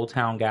 and the whole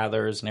town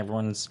gathers and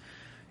everyone's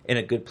in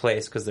a good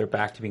place because they're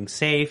back to being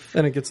safe.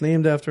 And it gets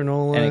named after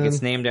Nolan. And it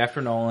gets named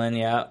after Nolan,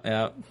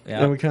 yeah.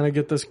 And we kind of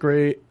get this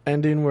great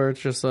ending where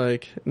it's just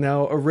like,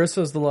 now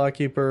Orissa's the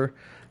lawkeeper.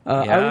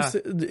 Yeah.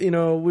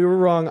 We were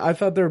wrong. I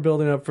thought they were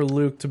building up for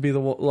Luke to be the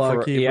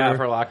lawkeeper.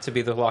 For Locke to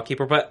be the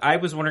lawkeeper. But I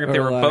was wondering if they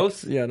were Lex.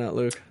 both... Yeah, not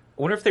Luke.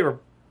 I wonder if they were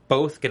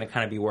both going to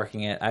kind of be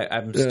working it.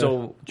 I'm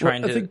still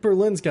trying to... I think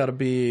Berlin's got to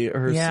be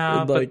her...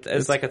 Yeah, but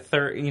as like a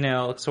third,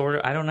 sort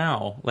of... I don't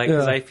know.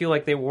 Because I feel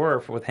like they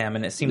were with him,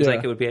 and it seems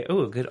like it would be a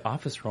good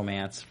office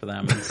romance for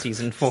them in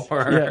season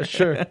 4. Yeah,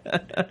 sure.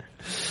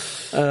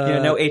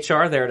 No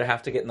HR there to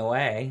have to get in the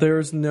way.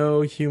 There's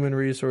no human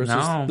resources.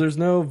 No. There's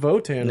no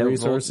Votan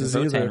resources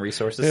either. Votan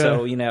resources, Yeah.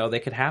 so they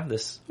could have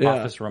this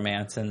office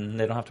romance, and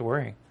they don't have to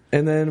worry.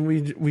 And then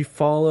we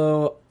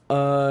follow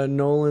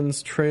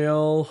Nolan's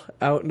trail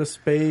out into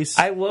space.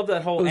 I love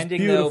that whole ending,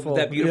 beautiful.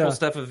 though. That beautiful Yeah.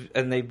 stuff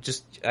and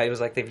I was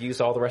like, they've used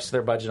all the rest of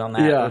their budget on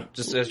that. Yeah.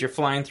 Just as you're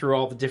flying through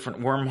all the different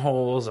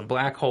wormholes and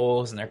black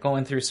holes, and they're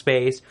going through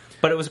space.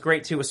 But it was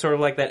great too. It was sort of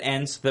like that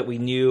end, so that we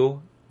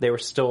knew they were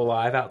still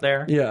alive out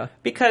there. Yeah.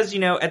 Because,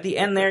 at the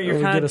end there, you're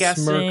We kind get of a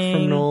guessing. smirk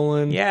from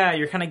Nolan. Yeah,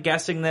 you're kind of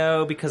guessing,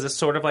 though, because it's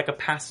sort of like a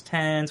past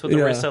tense with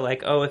Orissa,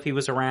 like, if he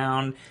was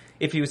around,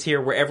 if he was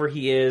here, wherever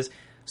he is.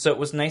 So it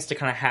was nice to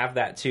kind of have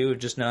that, too,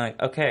 just knowing,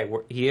 okay,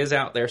 he is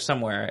out there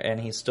somewhere, and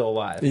he's still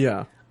alive.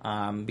 Yeah.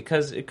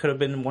 Because it could have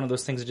been one of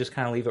those things that just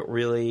kind of leave it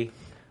really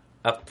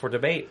up for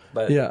debate,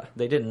 but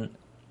they didn't.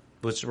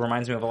 Which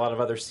reminds me of a lot of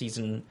other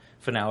season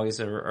finales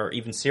or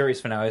even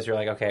series finales. You're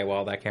like, okay,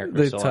 well, that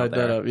character's still out there. They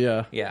tied that up,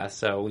 yeah. Yeah,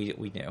 so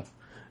we knew.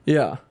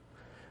 Yeah.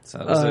 So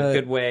it was a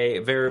good way,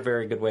 very,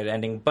 very good way to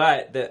ending.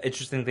 But the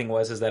interesting thing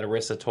is that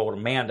Orissa told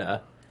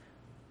Amanda,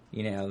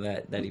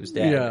 that he was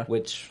dead. Yeah.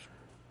 Which,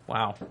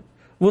 wow.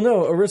 Well,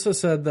 no, Orissa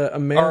said that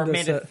Amanda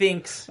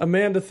thinks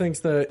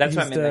that that's he's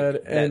what I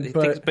meant,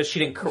 dead, but she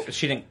didn't correct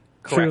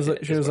she was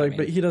it. She was like,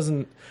 but he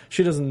doesn't.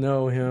 She doesn't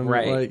know him,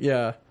 right? Like,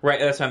 yeah, right.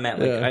 That's what I meant.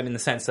 Like, I'm in the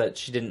sense that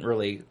she didn't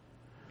really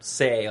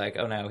say like,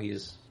 "Oh no,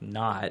 he's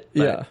not."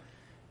 But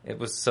it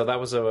was so that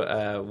was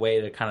a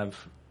way to kind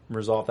of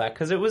resolve that,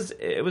 because it was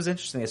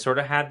interesting. They sort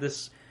of had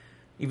this,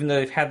 even though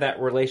they've had that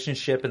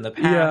relationship in the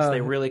past,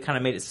 they really kind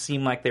of made it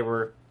seem like they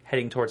were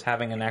heading towards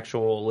having an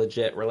actual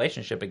legit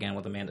relationship again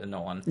with Amanda and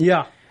Nolan.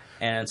 Yeah,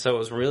 and so it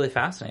was really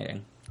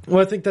fascinating. Well,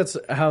 I think that's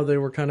how they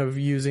were kind of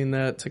using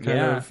that to kind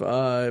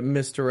of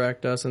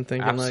misdirect us and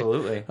thinking like,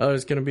 oh,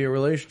 it's going to be a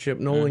relationship.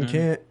 Nolan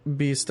can't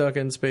be stuck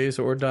in space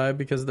or die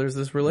because there's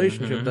this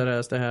relationship that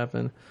has to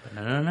happen.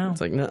 No. It's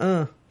like,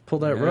 nuh-uh. Pull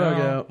that rug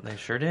out. They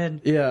sure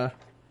did. Yeah.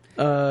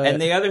 And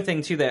the other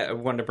thing, too, that I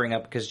wanted to bring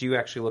up, because you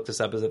actually looked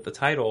this up, is at the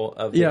title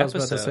of the episode. I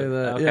was about to say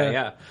that. Okay,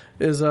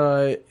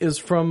 yeah. Is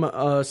from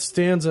a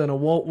stanza in a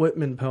Walt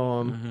Whitman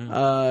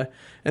poem.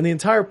 And the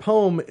entire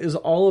poem is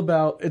all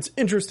about... It's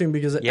interesting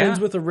because it ends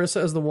with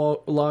Orissa as the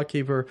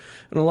lawkeeper.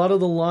 And a lot of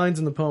the lines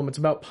in the poem, it's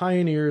about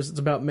pioneers, it's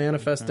about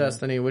manifest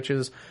destiny, which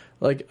is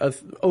like a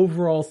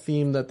overall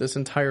theme that this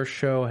entire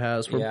show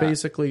has, where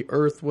basically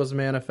Earth was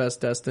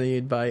manifest destiny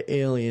by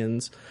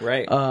aliens.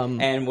 Right.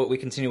 And what we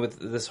continue with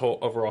this whole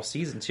overall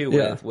season, too,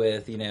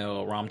 with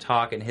Ram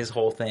Talk, and his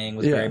whole thing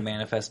was very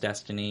manifest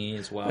destiny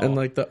as well. And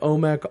like the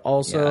Olmec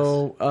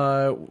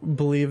also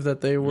believed that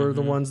they were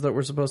the ones that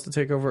were supposed to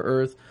take over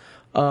Earth.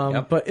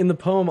 But in the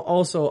poem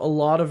also, a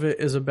lot of it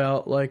is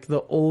about like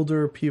the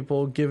older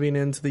people giving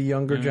in to the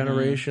younger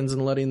generations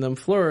and letting them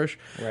flourish.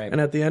 Right.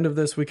 And at the end of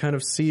this, we kind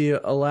of see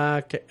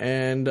Alak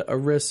and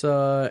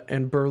Orissa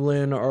and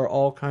Berlin are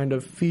all kind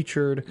of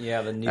featured.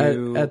 Yeah, the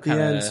new at the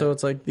end. So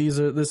it's like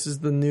this is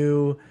the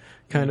new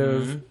kind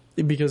of,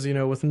 because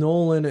with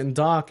Nolan and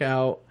Doc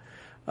out,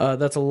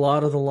 that's a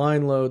lot of the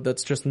line load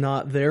that's just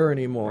not there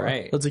anymore.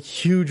 Right. That's a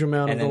huge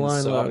amount of the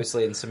line load.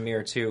 Obviously, and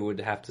Samir, too, would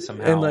have to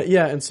somehow...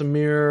 And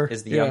Samir...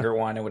 is the younger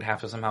one, and would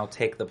have to somehow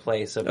take the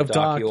place of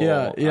Doc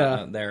Yule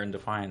there in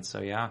Defiance.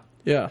 So, yeah.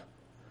 Yeah.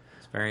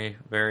 It's very,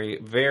 very,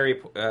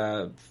 very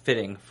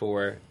fitting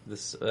for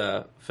this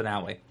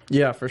finale.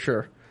 Yeah, for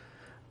sure.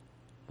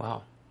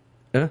 Wow.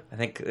 Yeah.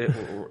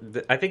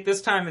 I think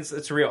this time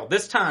it's real.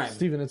 This time,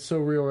 Steven, it's so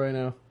real right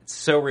now. it's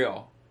so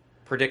real.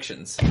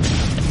 Predictions.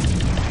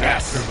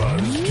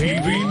 AfterBuzz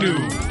TV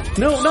News.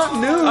 No,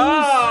 not news.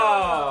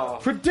 Oh,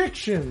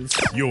 Predictions.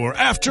 Your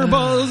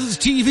AfterBuzz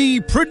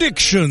TV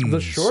predictions. The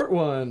short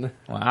one.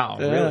 wow,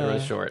 Yeah. really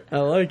short. I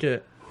like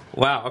it.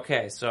 Wow.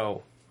 Okay,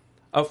 so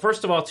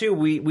first of all, too,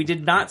 we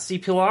did not see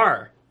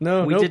Pilar.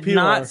 No, we no did Pilar.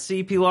 not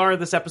see Pilar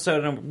this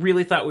episode, and I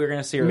really thought we were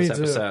going to see her Me this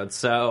too. episode.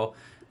 So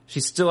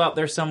she's still out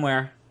there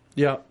somewhere.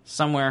 Yeah.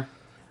 Somewhere.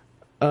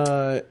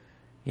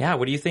 Yeah,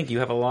 what do you think? You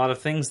have a lot of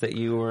things that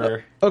you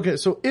were... Okay,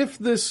 so if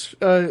this,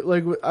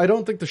 I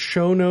don't think the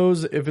show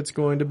knows if it's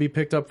going to be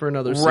picked up for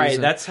another season. Right,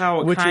 that's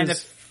how it which kind of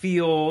is-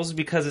 feels,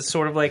 because it's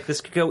sort of like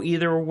this could go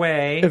either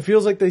way. It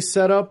feels like they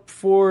set up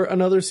for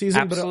another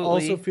season, Absolutely. but it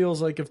also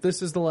feels like if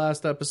this is the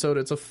last episode,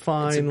 it's a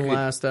fine It's a good-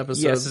 last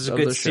episode. Yes, it's a of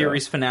good the show.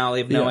 series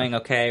finale of knowing,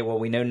 okay, well,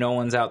 we know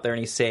Nolan's out there and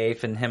he's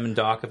safe, and him and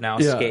Doc have now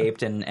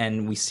escaped,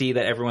 and we see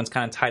that everyone's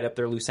kind of tied up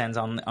their loose ends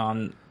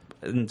on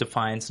in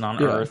Defiance and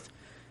on Earth.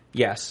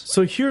 Yes.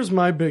 So here's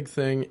my big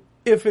thing.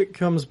 If it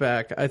comes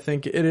back, I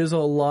think it is a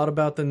lot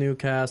about the new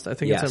cast. I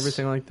think Yes. it's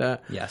everything like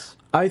that. Yes.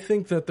 I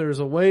think that there's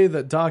a way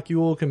that Doc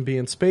Ewell can be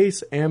in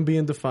space and be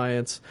in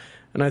Defiance,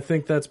 and I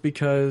think that's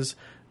because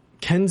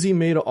Kenzie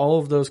made all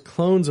of those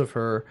clones of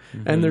her,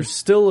 and there's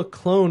still a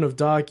clone of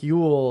Doc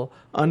Ewell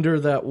under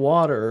that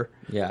water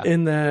Yeah.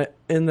 in that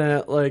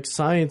like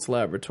science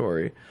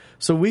laboratory.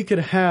 So we could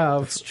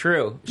have It's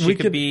true. She We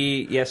could could-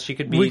 be, yes, she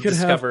could be we could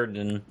have- discovered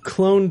and...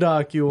 clone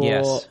Doc Ewell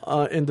Yes.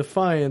 In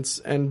Defiance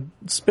and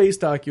space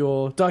Doc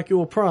Ewell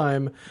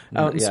Prime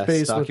out in Yes,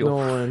 space Doc with Ewell.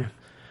 Nolan.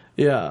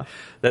 Yeah.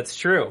 That's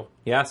true.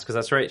 Yes, because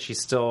that's right. She's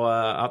still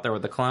out there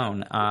with the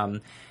clone.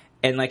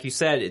 And like you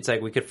said, it's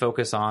like we could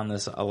focus on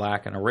this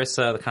Alak and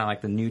Orissa, the kind of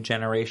like the new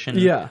generation.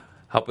 Yeah.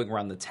 Helping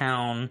run the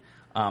town.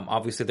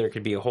 Obviously, there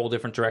could be a whole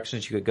different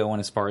directions you could go in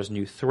as far as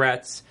new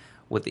threats.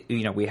 With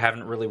we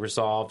haven't really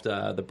resolved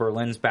the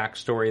Berlin's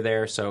backstory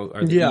there. So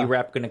are the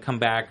E-Rep going to come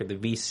back, or the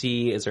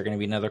VC? Is there going to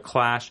be another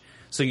clash?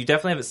 So you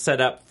definitely have it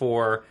set up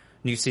for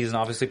new season.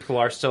 Obviously,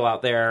 Pilar's still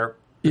out there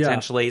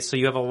potentially. So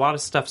you have a lot of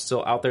stuff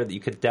still out there that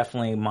you could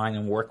definitely mine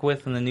and work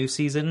with in the new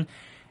season.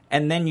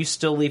 And then you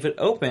still leave it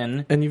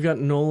open. And you've got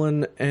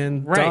Nolan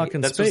and Doc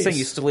in That's space. what I'm saying.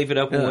 You still leave it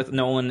open Yeah. with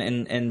Nolan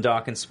and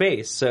Doc in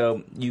space.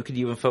 So you could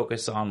even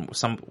focus on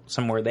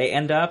somewhere they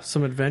end up.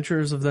 Some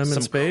adventures of them in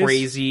Some space.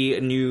 crazy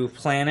new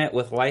planet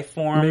with life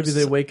forms. Maybe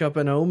they wake up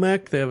in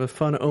Olmec. They have a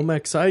fun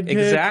Olmec sidekick.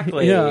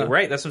 Exactly. Yeah.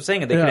 Right. That's what I'm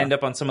saying. They could end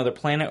up on some other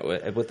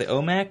planet with the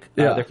Olmec.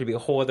 Yeah. There could be a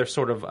whole other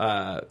sort of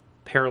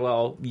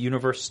parallel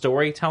universe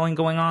storytelling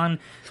going on.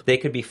 They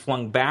could be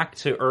flung back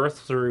to Earth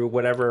through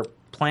whatever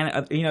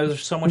planet.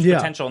 There's so much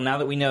potential. Now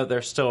that we know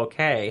they're still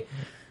okay,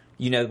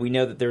 we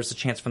know that there's a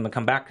chance for them to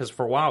come back, because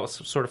for a while it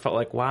sort of felt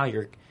like, wow,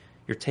 you're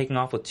taking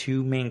off with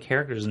two main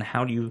characters, and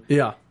how do you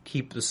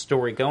keep the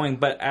story going?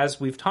 But as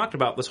we've talked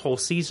about this whole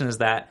season, is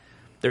that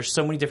there's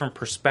so many different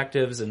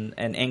perspectives and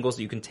angles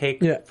that you can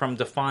take from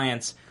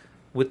Defiance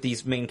with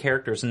these main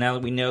characters. And now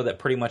that we know that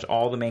pretty much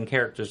all the main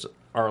characters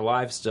are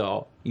alive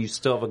still, you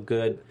still have a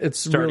good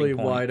starting really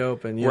point, wide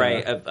open,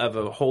 right, of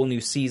a whole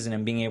new season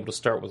and being able to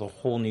start with a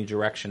whole new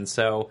direction.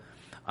 So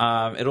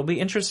it'll be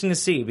interesting to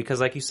see, because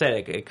like you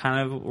said, it kind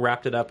of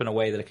wrapped it up in a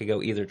way that it could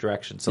go either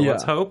direction. So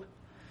let's hope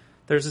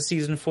there's a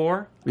season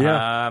 4.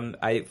 Yeah.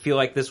 I feel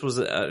like this was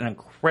an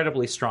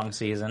incredibly strong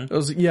season.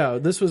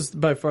 This was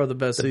by far the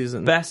best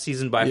season. Best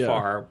season by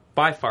far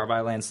by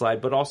a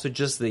landslide, but also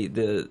just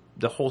the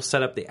whole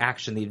setup, the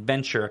action, the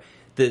adventure,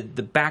 the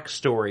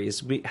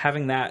backstories,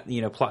 having that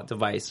plot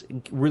device,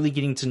 really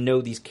getting to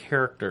know these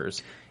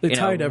characters. They in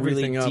tied a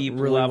everything really up deep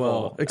really level,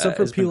 well, except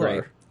for has been Pilar.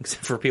 great.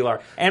 Except for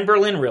Pilar and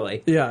Berlin,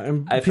 really. Yeah,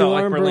 and I Pilar felt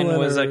like and Berlin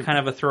was are- a kind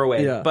of a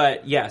throwaway, Yeah.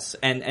 but yes,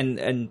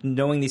 and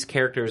knowing these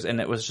characters, and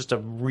it was just a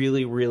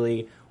really,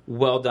 really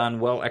well done,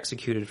 well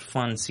executed,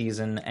 fun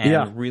season,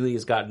 and really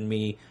has gotten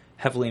me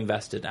heavily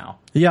invested now.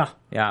 Yeah.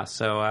 Yeah,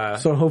 so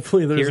So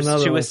hopefully there's here's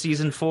another to one. a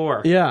season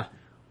 4. Yeah.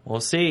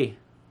 We'll see.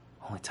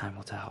 Only time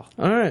will tell.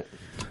 All right.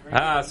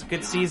 It's a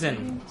good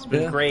season. It's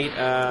been Yeah. great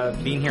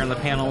being here on the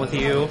panel with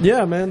you.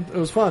 Yeah, man. It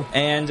was fun.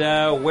 And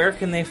where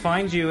can they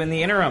find you in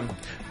the interim?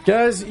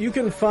 Guys, you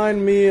can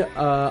find me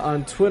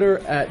on Twitter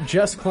at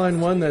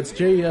JessKlein1. That's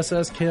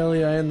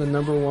JessKlein, the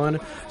number 1.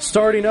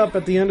 Starting up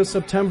at the end of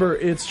September,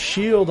 it's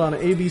S.H.I.E.L.D. on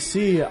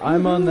ABC.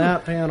 I'm on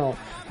that panel.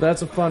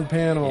 That's a fun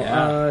panel.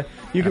 Yeah.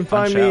 You can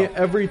fun find me show.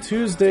 every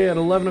Tuesday at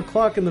 11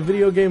 o'clock in the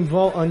Video Game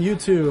Vault on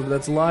YouTube.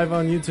 That's live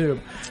on YouTube.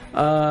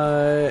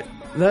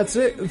 That's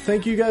it.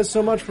 Thank you guys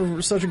so much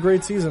for such a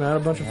great season. I had a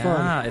bunch of fun.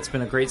 Yeah, it's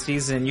been a great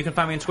season. You can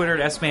find me on Twitter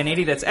at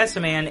SMan80. That's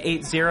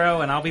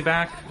SMan80, and I'll be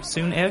back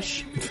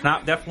soon-ish.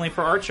 Not definitely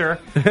for Archer.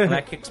 When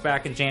that kicks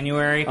back in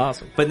January.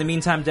 Awesome. But in the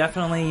meantime,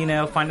 definitely,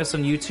 find us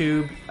on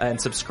YouTube and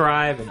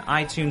subscribe, and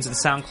iTunes and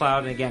SoundCloud.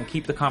 And again,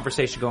 keep the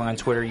conversation going on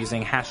Twitter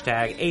using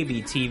hashtag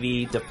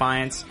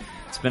ABTVDefiance.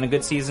 It's been a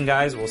good season,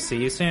 guys. We'll see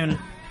you soon.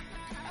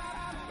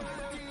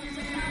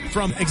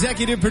 From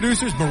executive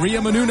producers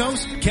Maria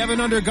Menounos, Kevin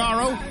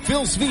Undergaro,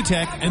 Phil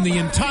Svitek, and the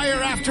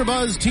entire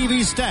AfterBuzz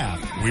TV staff,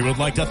 we would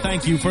like to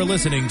thank you for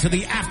listening to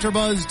the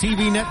AfterBuzz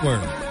TV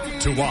network.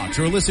 To watch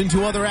or listen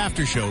to other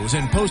after shows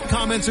and post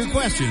comments or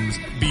questions,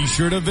 be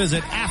sure to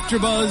visit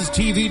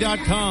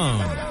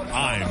AfterBuzzTV.com.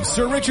 I'm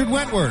Sir Richard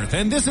Wentworth,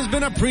 and this has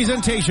been a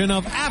presentation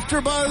of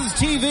AfterBuzz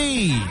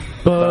TV.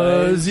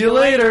 Buzz you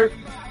later.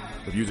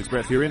 The views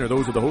expressed herein are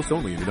those of the host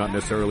only and do not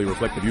necessarily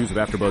reflect the views of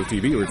AfterBuzz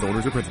TV or its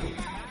owners or principals.